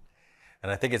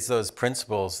 And I think it's those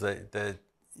principles that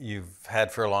you've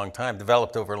had for a long time,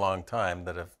 developed over a long time,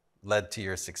 that have led to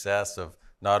your success of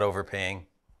not overpaying.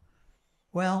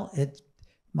 Well,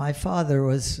 my father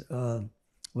was a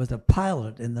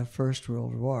pilot in the First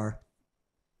World War,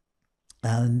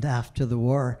 and after the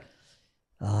war,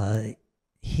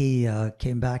 he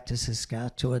came back to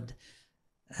Saskatchewan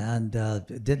and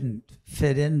didn't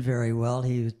fit in very well.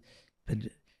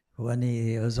 When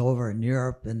he was over in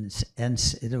Europe, and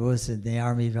it was in the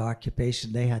Army of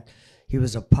Occupation, he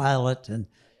was a pilot, and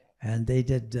they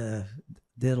did a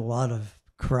lot of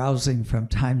carousing from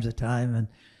time to time, and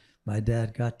my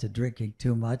dad got to drinking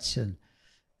too much,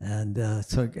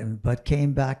 but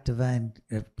came back to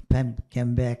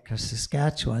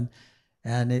Saskatchewan.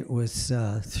 And it was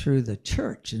through the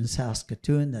church in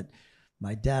Saskatoon that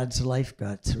my dad's life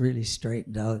got really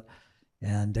straightened out.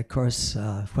 And of course,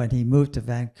 when he moved to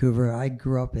Vancouver, I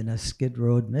grew up in a Skid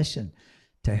Row mission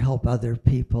to help other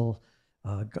people,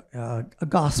 a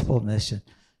gospel mission.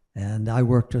 And I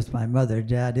worked with my mother and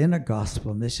dad in a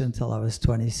gospel mission until I was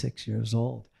 26 years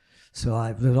old. So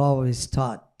I was always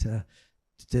taught to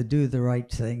do the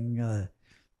right thing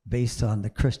based on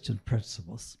the Christian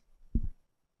principles.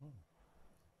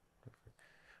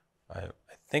 I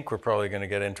think we're probably going to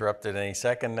get interrupted any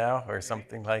second now, or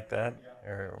something like that,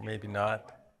 or maybe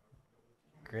not.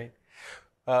 Great.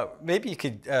 Maybe you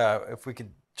could, if we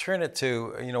could turn it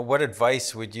to, what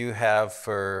advice would you have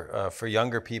for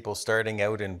younger people starting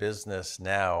out in business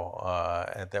now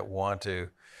that want to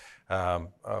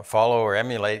follow or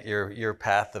emulate your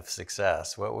path of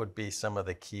success? What would be some of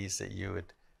the keys that you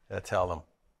would tell them?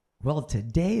 Well,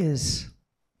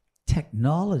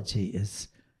 technology is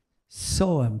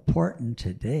so important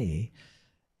today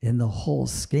in the whole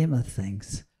scheme of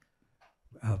things.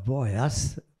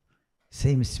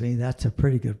 Seems to me that's a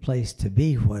pretty good place to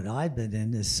be. What I've been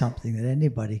in is something that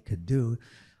anybody could do.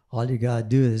 All you gotta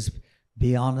do is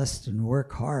be honest and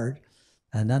work hard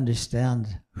and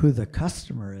understand who the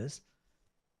customer is.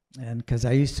 And because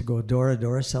I used to go door to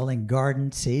door selling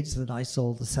garden seeds, then I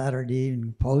sold the Saturday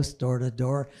Evening Post door to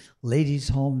door, Ladies'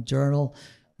 Home Journal.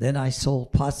 Then I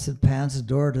sold pots and pans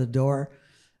door to door,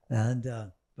 and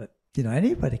but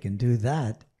anybody can do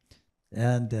that,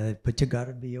 and but you got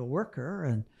to be a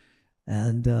worker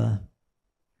and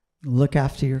look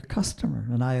after your customer.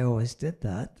 And I always did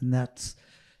that, and that's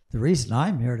the reason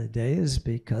I'm here today, is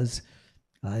because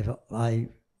my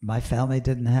family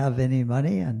didn't have any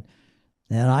money, and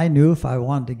I knew if I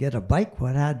wanted to get a bike,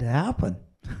 what had to happen,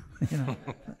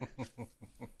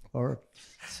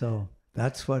 so.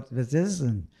 That's what it is,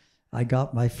 and I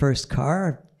got my first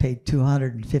car, paid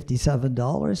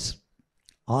 $257,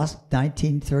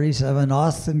 1937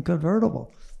 Austin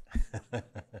convertible.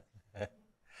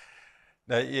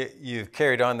 Now, you've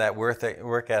carried on that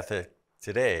work ethic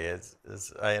today, as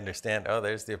I understand. Oh,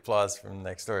 there's the applause from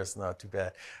next door. It's not too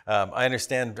bad. I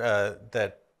understand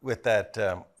that with that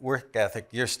work ethic,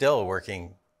 you're still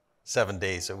working 7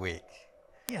 days a week.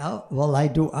 Yeah, well, I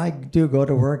do go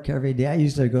to work every day. I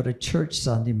usually go to church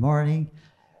Sunday morning.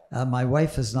 My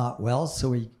wife is not well, so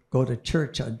we go to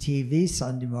church on TV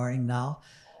Sunday morning now.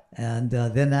 And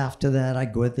then after that, I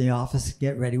go to the office and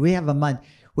get ready. We have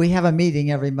a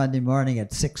meeting every Monday morning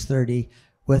at 6:30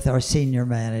 with our senior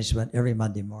management every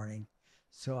Monday morning.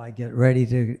 So I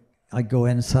go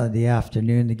in Sunday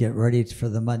afternoon to get ready for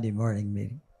the Monday morning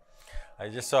meeting. I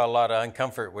just saw a lot of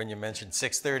uncomfort when you mentioned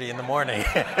 6:30 in the morning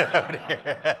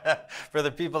for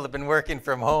the people that have been working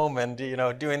from home and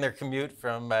doing their commute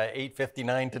from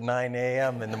 8:59 to 9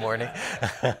 a.m. in the morning.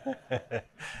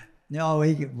 No,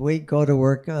 we go to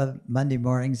work Monday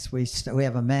mornings. We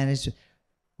have a management.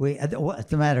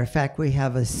 As a matter of fact, we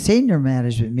have a senior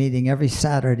management meeting every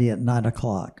Saturday at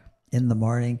 9:00 in the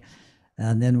morning,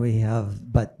 and then we have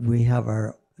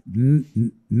our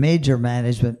major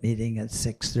management meeting at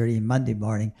 6:30 Monday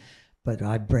morning, but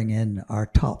I bring in our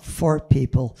top 4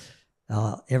 people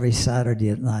every Saturday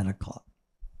at 9 o'clock.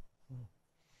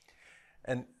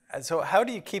 And so how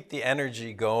do you keep the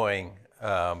energy going,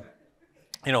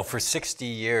 for 60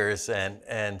 years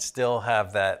and still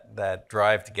have that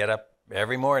drive to get up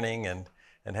every morning and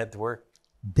head to work?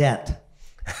 Debt.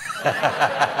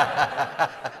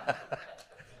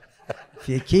 If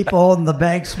you keep holding the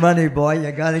bank's money, boy,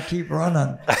 you got to keep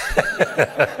running.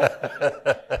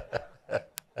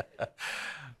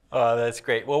 Oh, that's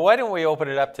great. Well, why don't we open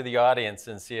it up to the audience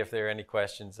and see if there are any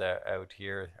questions out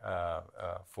here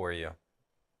for you.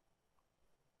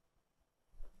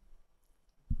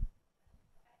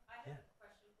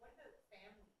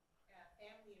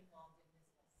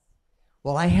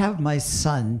 Well, I have my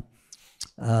son.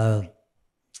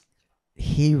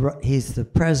 He's the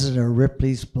president of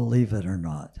Ripley's, believe it or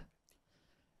not.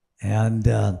 And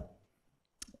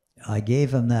I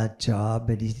gave him that job,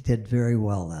 and he did very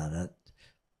well at it.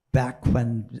 Back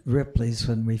when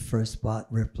we first bought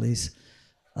Ripley's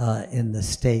in the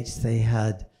States, they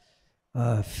had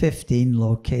 15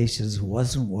 locations,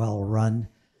 wasn't well run.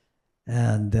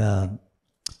 And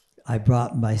I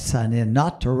brought my son in,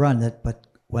 not to run it, but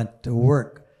went to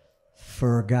work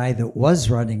for a guy that was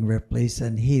running Ripley's,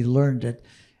 and he learned it.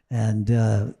 And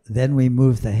then we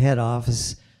moved the head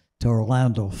office to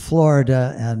Orlando,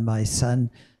 Florida, and my son,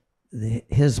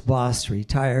 his boss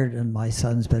retired, and my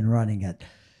son's been running it.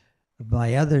 I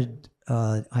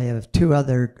have 2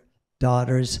 other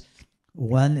daughters.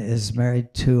 One is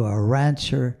married to a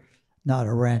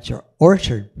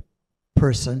orchard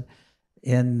person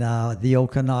in the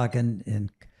Okanagan in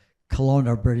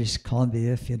Kelowna, British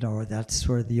Columbia, if you know, that's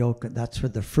where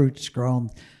the fruit's grown.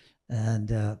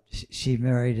 And she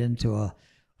married into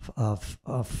a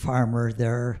farmer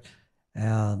there,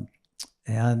 and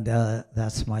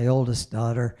that's my oldest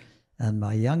daughter. And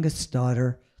my youngest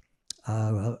daughter,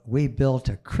 we built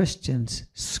a Christian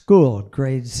school,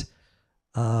 grades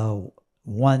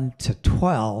 1 to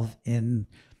 12 in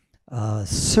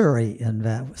Surrey,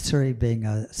 Surrey being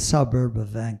a suburb of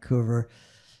Vancouver.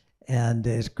 And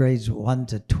it's grades 1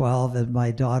 to 12, and my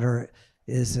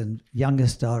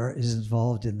youngest daughter is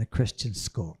involved in the Christian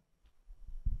school.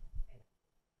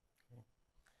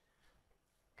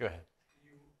 Go ahead.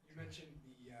 You mentioned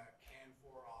the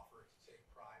Can4 offer to take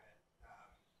private.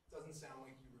 Doesn't sound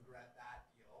like you regret that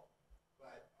deal,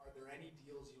 but are there any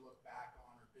deals you look back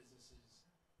on or businesses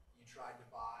you tried to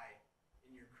buy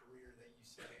in your career that you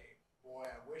say, boy,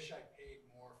 I wish I paid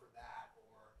more for that,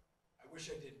 or I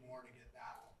wish I did more to get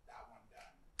that one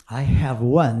done? I have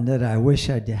one that I wish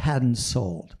I hadn't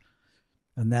sold,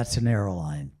 and that's an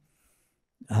airline.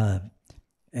 I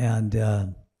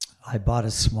bought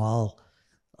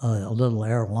a little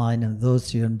airline, and those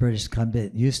of you in British Columbia,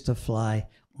 it used to fly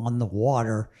on the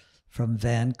water from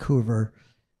Vancouver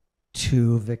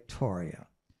to Victoria.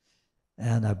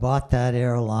 And I bought that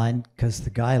airline because the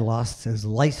guy lost his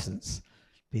license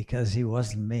because he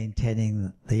wasn't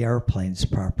maintaining the airplanes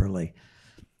properly.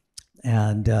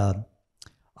 And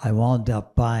I wound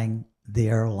up buying the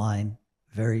airline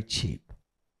very cheap.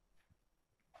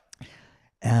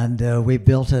 And we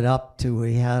built it up to,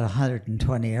 we had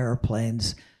 120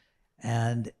 airplanes,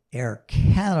 and Air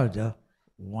Canada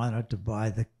wanted to buy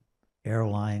the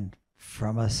airline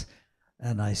from us,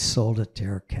 and I sold it to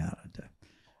Air Canada.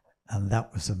 And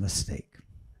that was a mistake.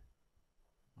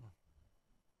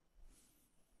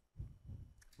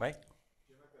 Mike?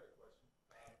 Jim, I've got a question.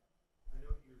 I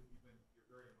know you're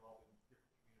very involved in different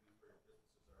communities where your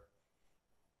businesses are.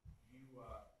 You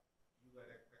led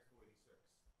Expo 86.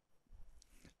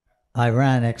 I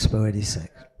ran Expo 86.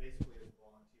 That basically is a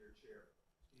volunteer chair.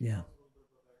 Yeah.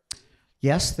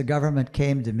 Yes, the government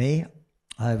came to me.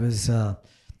 I was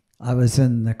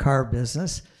in the car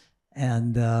business,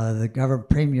 and the government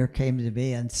premier came to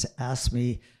me and asked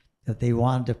me that they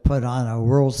wanted to put on a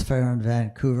World's Fair in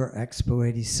Vancouver, Expo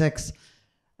 86,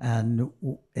 and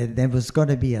there was going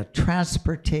to be a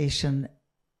transportation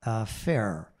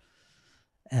fair,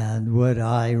 and would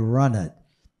I run it?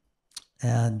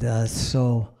 And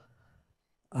so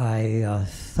I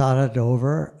thought it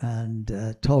over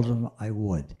and told them I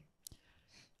would.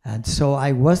 And so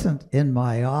I wasn't in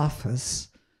my office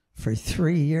for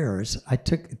 3 years. I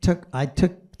took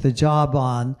the job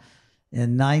on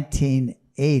in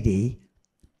 1980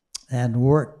 and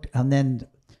worked. And then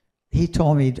he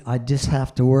told me I just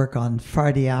have to work on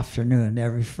Friday afternoon.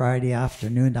 Every Friday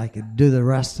afternoon I could do the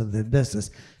rest of the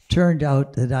business. Turned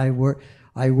out that I worked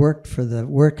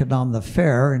working on the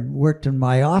fair and worked in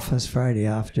my office Friday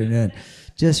afternoon,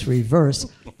 just reverse.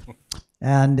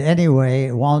 And anyway,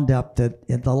 it wound up that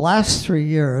in the last 3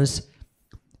 years,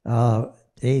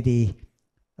 80,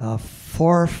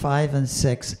 4, 5, and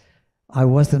 6, I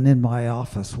wasn't in my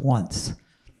office once.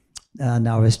 And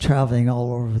I was traveling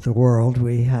all over the world.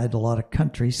 We had a lot of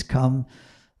countries come,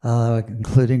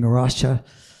 including Russia,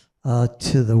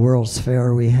 to the World's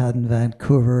Fair we had in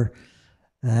Vancouver.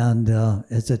 And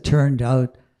as it turned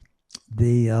out,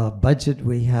 the budget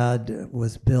we had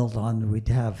was built on, we'd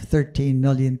have 13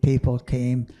 million people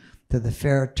came to the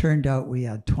fair. It turned out we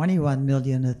had 21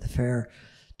 million at the fair.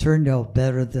 Turned out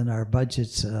better than our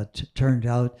budgets turned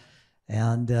out.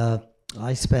 And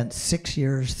I spent 6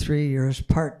 years, 3 years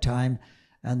part-time,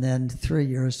 and then 3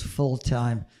 years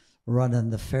full-time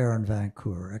running the fair in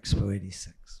Vancouver, Expo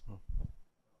 86.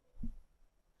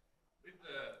 With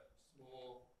the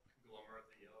small conglomerate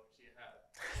that you obviously have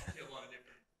a lot of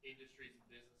different industries and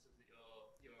businesses that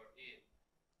you're in.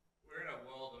 We're in a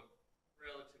world of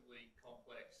relatively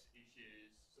complex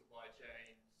issues, supply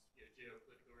chains,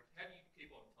 geopolitical risk. How do you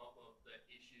keep on top of the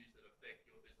issues that affect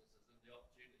your businesses and the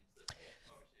opportunities that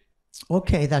obviously?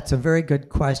 Okay, that's a very good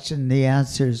question. The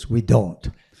answer is we don't.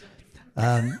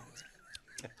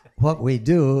 What we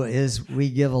do is we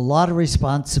give a lot of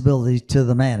responsibility to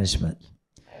the management.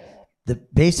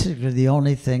 Basically, the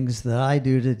only things that I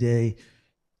do today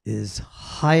is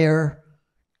hire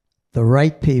the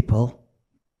right people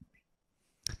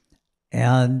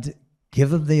and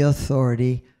give them the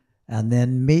authority and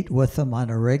then meet with them on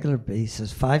a regular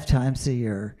basis 5 times a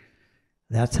year.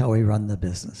 That's how we run the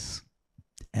business.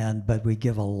 But we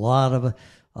give a lot of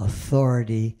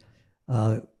authority,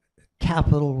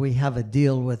 capital. We have a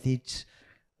deal with each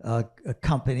a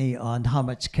company on how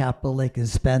much capital they can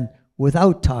spend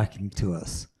without talking to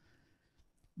us.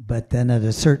 But then at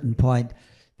a certain point,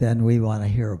 then we want to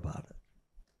hear about it.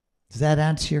 Does that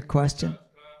answer your question? A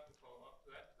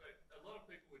lot of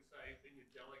people would say when you're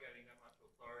delegating that much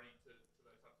authority to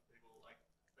those types of people, like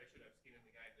they should have skin in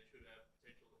the game, they should have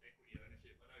potential equity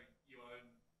ownership. I know you own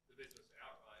the business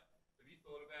outright. Have you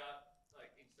thought about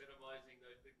like incentivizing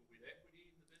those people with equity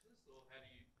in the business, or how do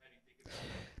you think about it?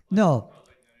 No,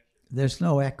 there's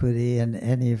no equity in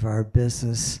any of our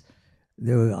business.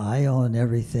 I own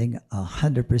everything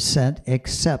 100%,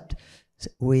 except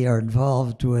we are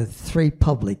involved with 3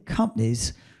 public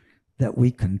companies that we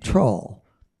control.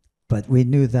 But we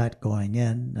knew that going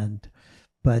in,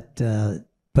 but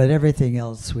everything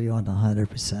else we own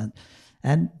 100%,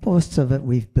 and most of it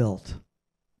we've built.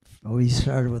 We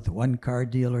started with 1 car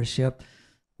dealership.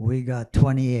 We got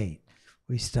 28.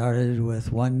 We started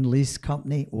with 1 lease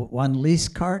company, 1 lease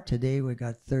car. Today we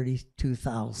got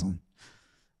 32,000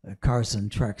 cars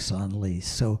and trucks on lease.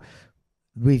 So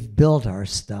we've built our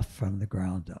stuff from the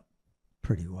ground up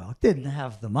pretty well. Didn't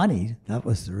have the money. That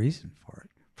was the reason for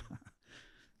it.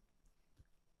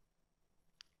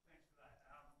 Thanks for that.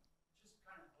 Just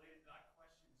kind of related to that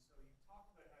question. So you talked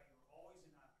about how you were always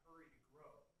in that hurry to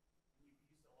grow, and you've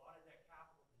used a lot of that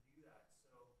capital to do that.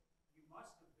 So you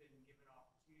must have been given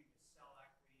opportunity to sell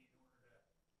equity in order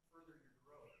to further your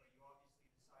growth, but you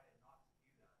obviously decided not to do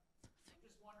that. So I'm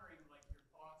just wondering, like, your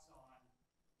thoughts on,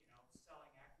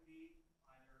 selling equity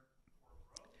either for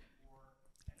growth or,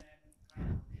 and then kind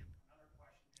of another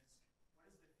question is, what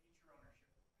does the future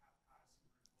ownership of Pattison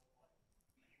Group look like?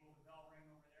 Will the bell ring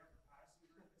over there for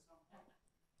Pattison Group at some point?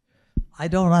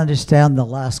 I don't understand the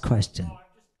last question. Will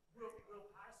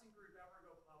Pattison Group ever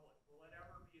go public? Will it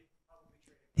ever be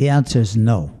publicly traded? The answer is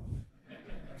no.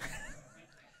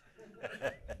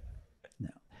 No.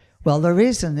 Well, the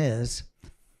reason is,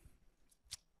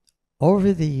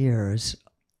 over the years,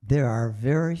 there are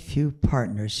very few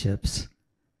partnerships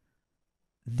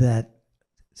that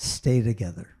stay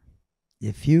together.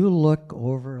 If you look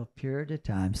over a period of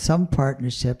time, some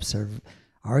partnerships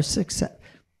are success.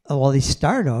 Well, they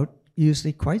start out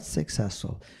usually quite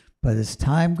successful, but as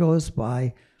time goes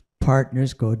by,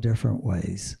 partners go different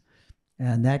ways.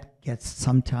 And that gets,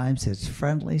 sometimes it's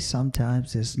friendly,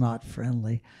 sometimes it's not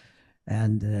friendly.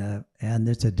 And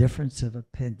there's a difference of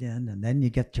opinion, and then you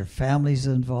get your families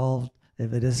involved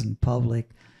if it isn't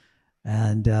public.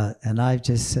 And I've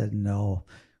just said no.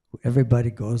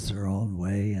 Everybody goes their own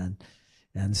way,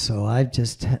 and so I've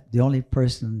just the only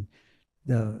person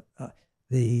I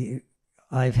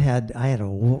had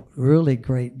a really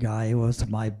great guy. He was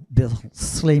Bill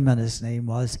Sleeman, his name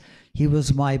was. He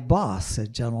was my boss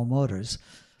at General Motors,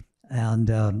 and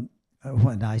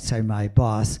when I say my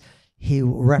boss, he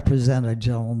represented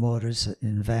General Motors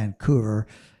in Vancouver,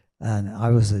 and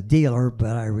I was a dealer,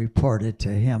 but I reported to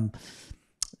him,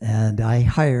 and I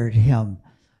hired him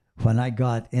when I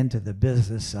got into the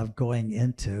business of going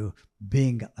into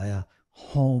being a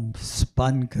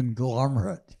homespun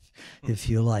conglomerate, if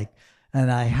you like,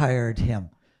 and I hired him,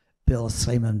 Bill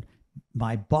Sleeman,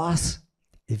 my boss,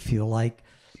 if you like,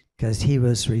 because he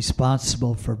was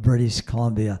responsible for British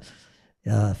Columbia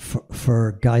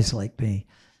for guys like me.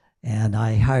 And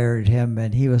I hired him,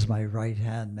 and he was my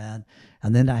right-hand man.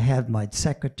 And then I had my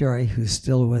secretary, who's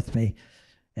still with me.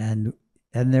 And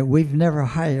then we've never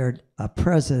hired a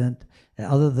president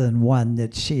other than one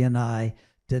that she and I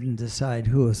didn't decide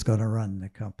who was going to run the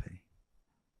company.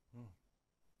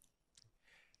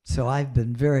 So I've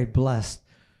been very blessed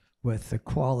with the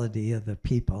quality of the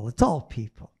people. It's all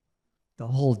people, the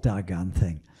whole doggone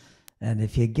thing. And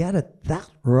if you get it that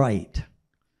right,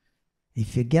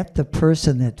 if you get the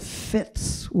person that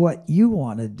fits what you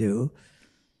want to do,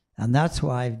 and that's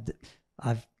why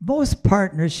most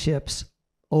partnerships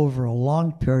over a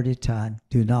long period of time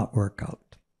do not work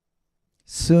out.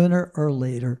 Sooner or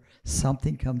later,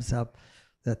 something comes up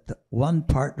that the one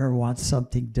partner wants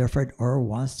something different or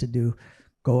wants to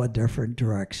go a different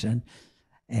direction.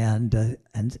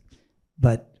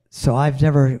 But so I've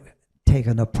never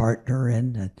taken a partner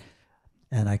in,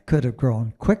 and I could have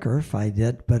grown quicker if I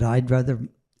did, but I'd rather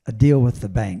deal with the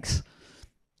banks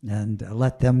and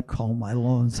let them call my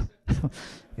loans.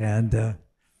 and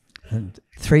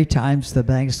 3 times the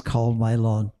banks called my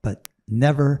loan, but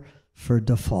never for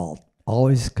default.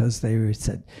 Always because they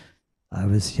said I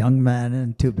was a young man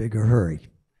in too big a hurry.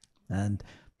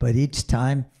 But each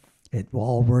time it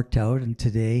all worked out, and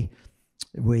today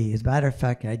as a matter of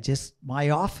fact, my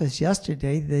office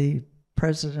yesterday, the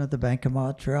president of the Bank of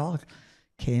Montreal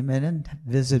came in and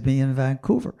visited me in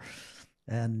Vancouver.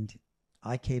 And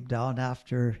I came down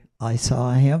after I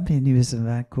saw him, and he was in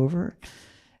Vancouver.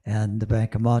 And the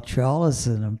Bank of Montreal is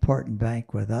an important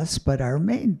bank with us, but our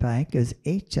main bank is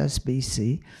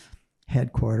HSBC,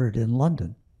 headquartered in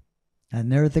London. And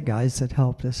they're the guys that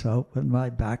helped us out when my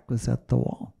back was at the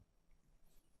wall.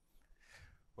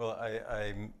 Well,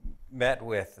 I met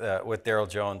with Daryl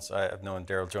Jones. I've known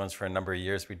Daryl Jones for a number of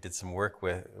years. We did some work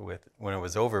with when it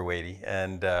was Overweighty,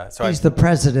 and so he's the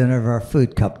president of our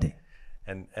food company.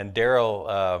 And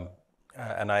Daryl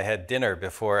and I had dinner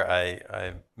before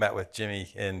I met with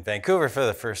Jimmy in Vancouver for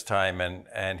the first time,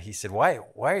 and he said, "Why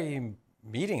are you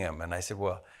meeting him?" And I said,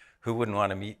 "Well, who wouldn't want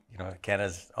to meet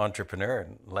Canada's entrepreneur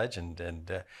and legend?"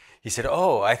 And he said,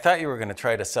 "Oh, I thought you were going to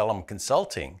try to sell him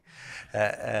consulting."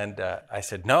 And I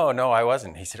said, no, I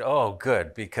wasn't. He said, "Oh,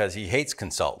 good, because he hates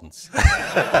consultants."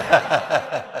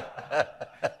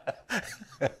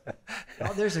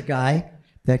 Well, there's a guy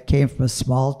that came from a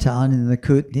small town in the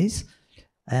Kootenays,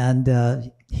 and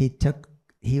he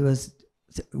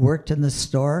worked in the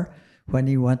store when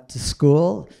he went to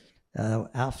school,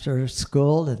 after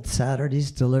school and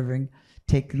Saturdays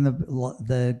taking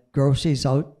the groceries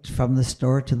out from the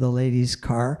store to the lady's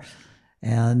car.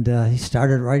 And he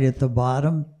started right at the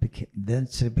bottom, then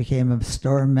became a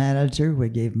store manager. We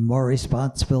gave him more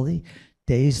responsibility.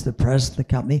 Dave's the president of the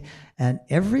company. And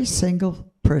every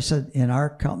single person in our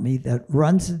company that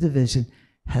runs the division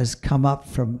has come up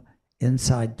from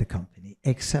inside the company,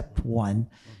 except one,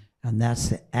 and that's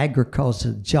the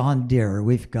agriculture, John Deere.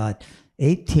 We've got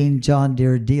 18 John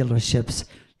Deere dealerships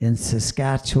in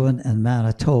Saskatchewan and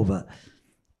Manitoba.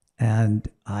 And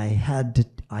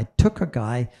I took a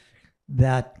guy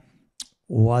that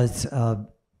was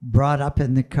brought up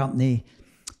in the company,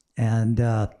 and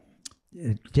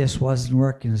it just wasn't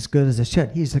working as good as it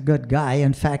should. He's a good guy.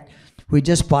 In fact, we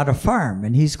just bought a farm,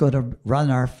 and he's going to run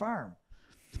our farm.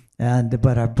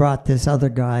 But I brought this other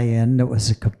guy in that was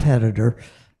a competitor.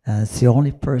 It's the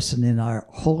only person in our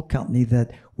whole company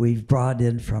that we've brought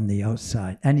in from the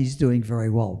outside. And he's doing very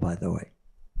well, by the way.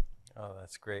 Oh,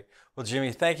 that's great. Well,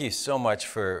 Jimmy, thank you so much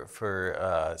for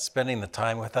spending the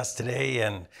time with us today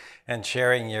and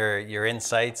sharing your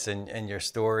insights and your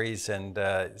stories. And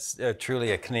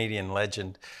truly a Canadian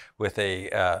legend with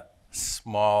a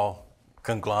small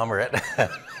conglomerate.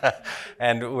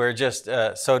 And we're just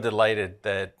so delighted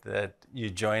that you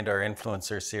joined our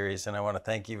influencer series. And I want to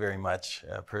thank you very much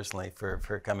personally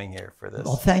for coming here for this.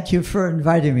 Well, thank you for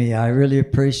inviting me. I really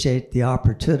appreciate the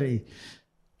opportunity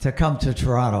to come to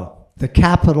Toronto, the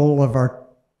capital of our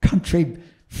country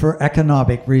for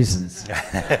economic reasons.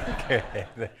 Okay.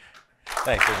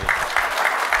 Thanks, Jimmy.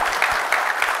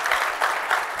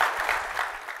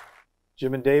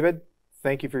 Jim and David,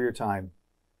 thank you for your time.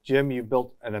 Jim, you've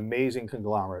built an amazing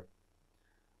conglomerate.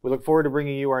 We look forward to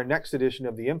bringing you our next edition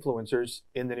of The Influencers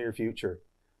in the near future.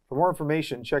 For more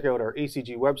information, check out our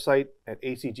ACG website at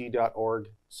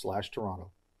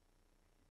acg.org/Toronto.